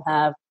you don't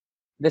have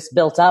this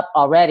built up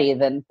already,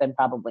 then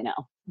probably no.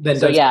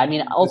 I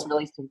mean,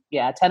 ultimately,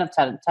 10 of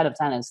 10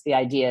 is the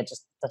idea,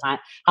 just the time,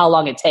 how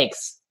long it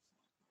takes.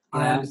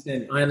 I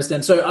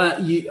understand. So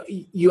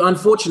you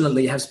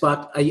unfortunately have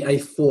sparked a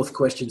fourth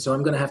question, so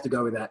I'm going to have to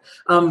go with that.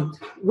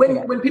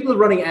 When people are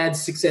running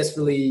ads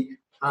successfully,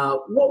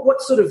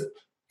 what sort of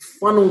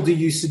funnel do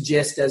you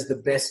suggest as the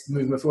best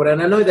movement forward?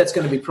 And I know that's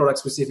going to be product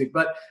specific,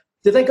 but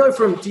do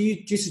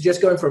you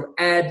suggest going from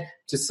ad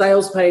to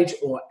sales page,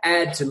 or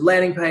ad to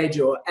landing page,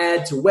 or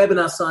ad to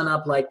webinar sign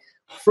up? Like,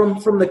 from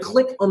the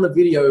click on the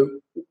video,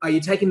 are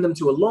you taking them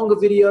to a longer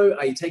video?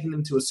 Are you taking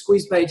them to a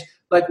squeeze page?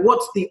 Like,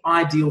 what's the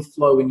ideal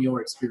flow in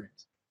your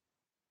experience?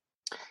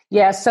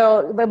 Yeah,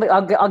 so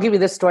I'll give you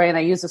this story, and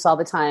I use this all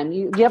the time.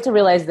 You have to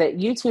realize that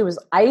YouTube is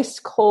ice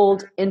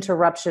cold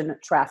interruption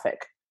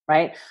traffic,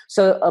 right?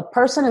 So a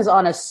person is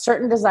on a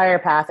certain desire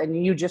path,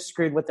 and you just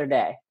screwed with their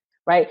day,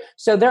 right?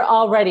 So they're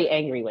already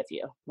angry with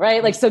you,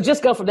 right? Like, so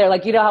just go from there.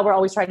 Like, how we're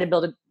always trying to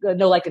build a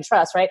know, like, and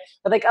trust, right?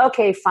 But like,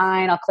 okay,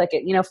 fine, I'll click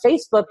it.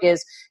 Facebook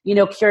is,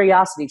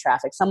 curiosity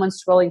traffic.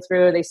 Someone's scrolling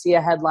through, they see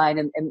a headline,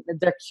 and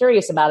they're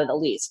curious about it at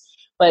least.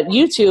 But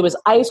YouTube is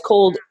ice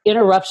cold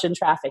interruption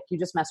traffic. You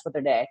just mess with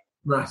their day.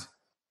 Right.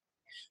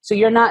 So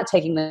you're not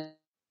taking them,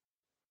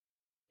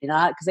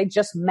 because they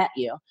just met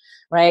you,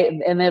 right?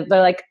 And they're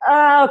like,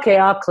 oh, okay,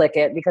 I'll click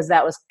it because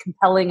that was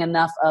compelling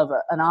enough of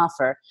an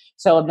offer.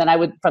 So then I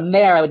would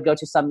go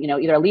to some,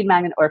 either a lead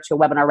magnet or to a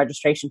webinar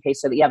registration page,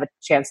 so that you have a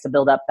chance to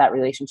build up that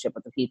relationship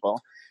with the people.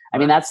 I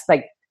mean, that's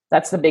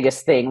the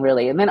biggest thing,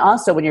 really. And then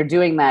also, when you're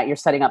doing that, you're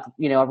setting up,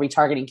 a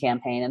retargeting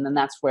campaign. And then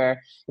that's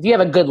where, if you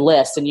have a good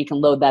list and you can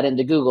load that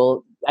into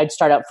Google, I'd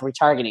start out for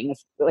retargeting.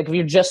 If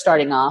you're just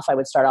starting off, I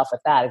would start off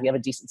with that. If you have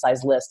a decent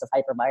sized list of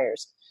hyper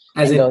buyers,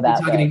 as in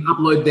retargeting,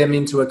 upload them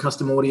into a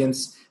custom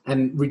audience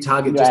and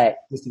retarget just the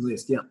existing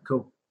list. Yeah,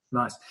 cool,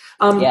 nice.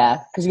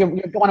 Because you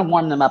want to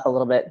warm them up a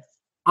little bit.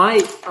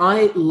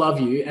 I love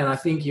you, and I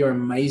think you're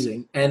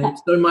amazing. And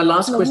so my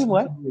last question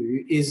to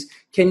you is,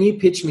 can you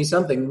pitch me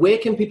something? Where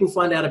can people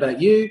find out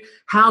about you?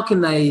 How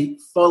can they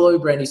follow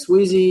Brandee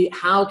Sweesey?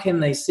 How can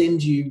they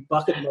send you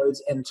bucket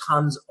loads and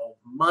tons of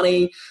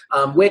money?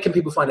 Where can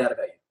people find out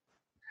about you?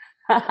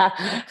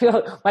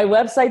 My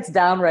website's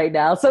down right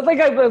now, so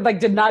I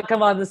did not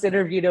come on this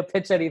interview to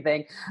pitch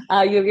anything.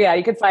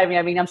 You can find me.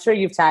 I mean, I'm sure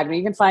you've tagged me.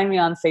 You can find me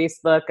on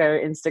Facebook or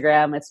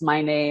Instagram. It's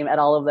my name at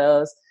all of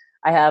those.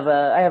 I have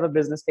a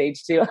business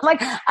page too.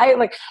 I've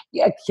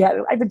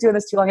been doing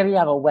this too long. I don't even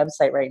have a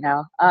website right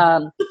now.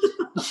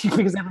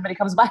 Because everybody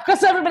comes by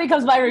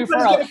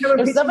referral.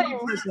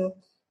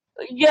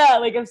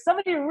 If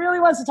somebody really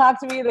wants to talk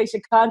to me, they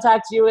should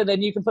contact you, and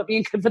then you can put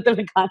them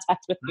in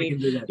contact with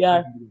me.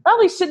 Yeah,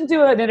 probably shouldn't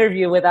do an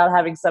interview without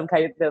having some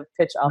kind of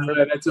pitch offer.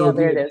 No, that's all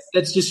there it is.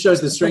 That just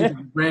shows the strength of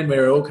the brand,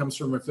 where it all comes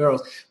from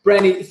referrals.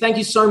 Brandee, thank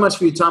you so much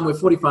for your time. We're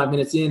 45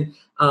 minutes in,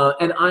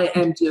 and I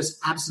am just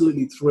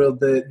absolutely thrilled.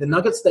 The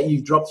nuggets that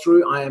you've dropped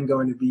through, I am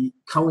going to be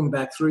going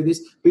back through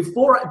this.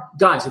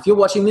 Guys, if you're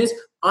watching this,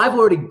 I've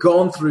already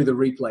gone through the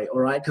replay, all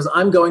right? Because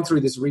I'm going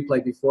through this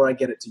replay before I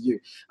get it to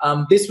you.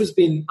 This has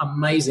been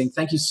amazing.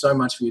 Thank you so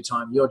much for your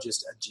time. You're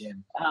just a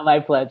gem. My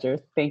pleasure.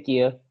 Thank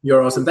you.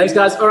 You're awesome. Thanks,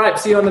 guys. All right,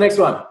 see you on the next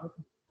one.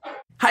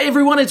 Hey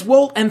everyone, it's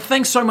Walt, and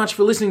thanks so much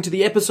for listening to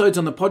the episodes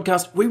on the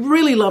podcast. We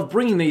really love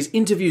bringing these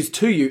interviews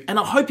to you, and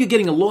I hope you're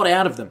getting a lot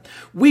out of them.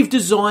 We've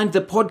designed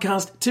the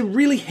podcast to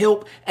really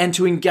help and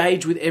to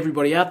engage with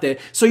everybody out there,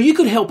 so you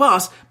could help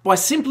us by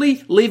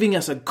simply leaving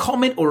us a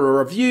comment or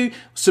a review,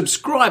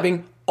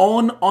 subscribing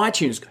on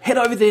iTunes. Head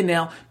over there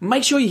now,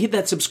 make sure you hit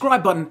that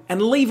subscribe button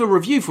and leave a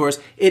review for us.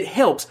 It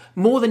helps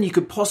more than you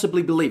could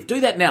possibly believe.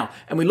 Do that now,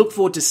 and we look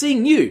forward to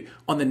seeing you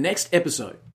on the next episode.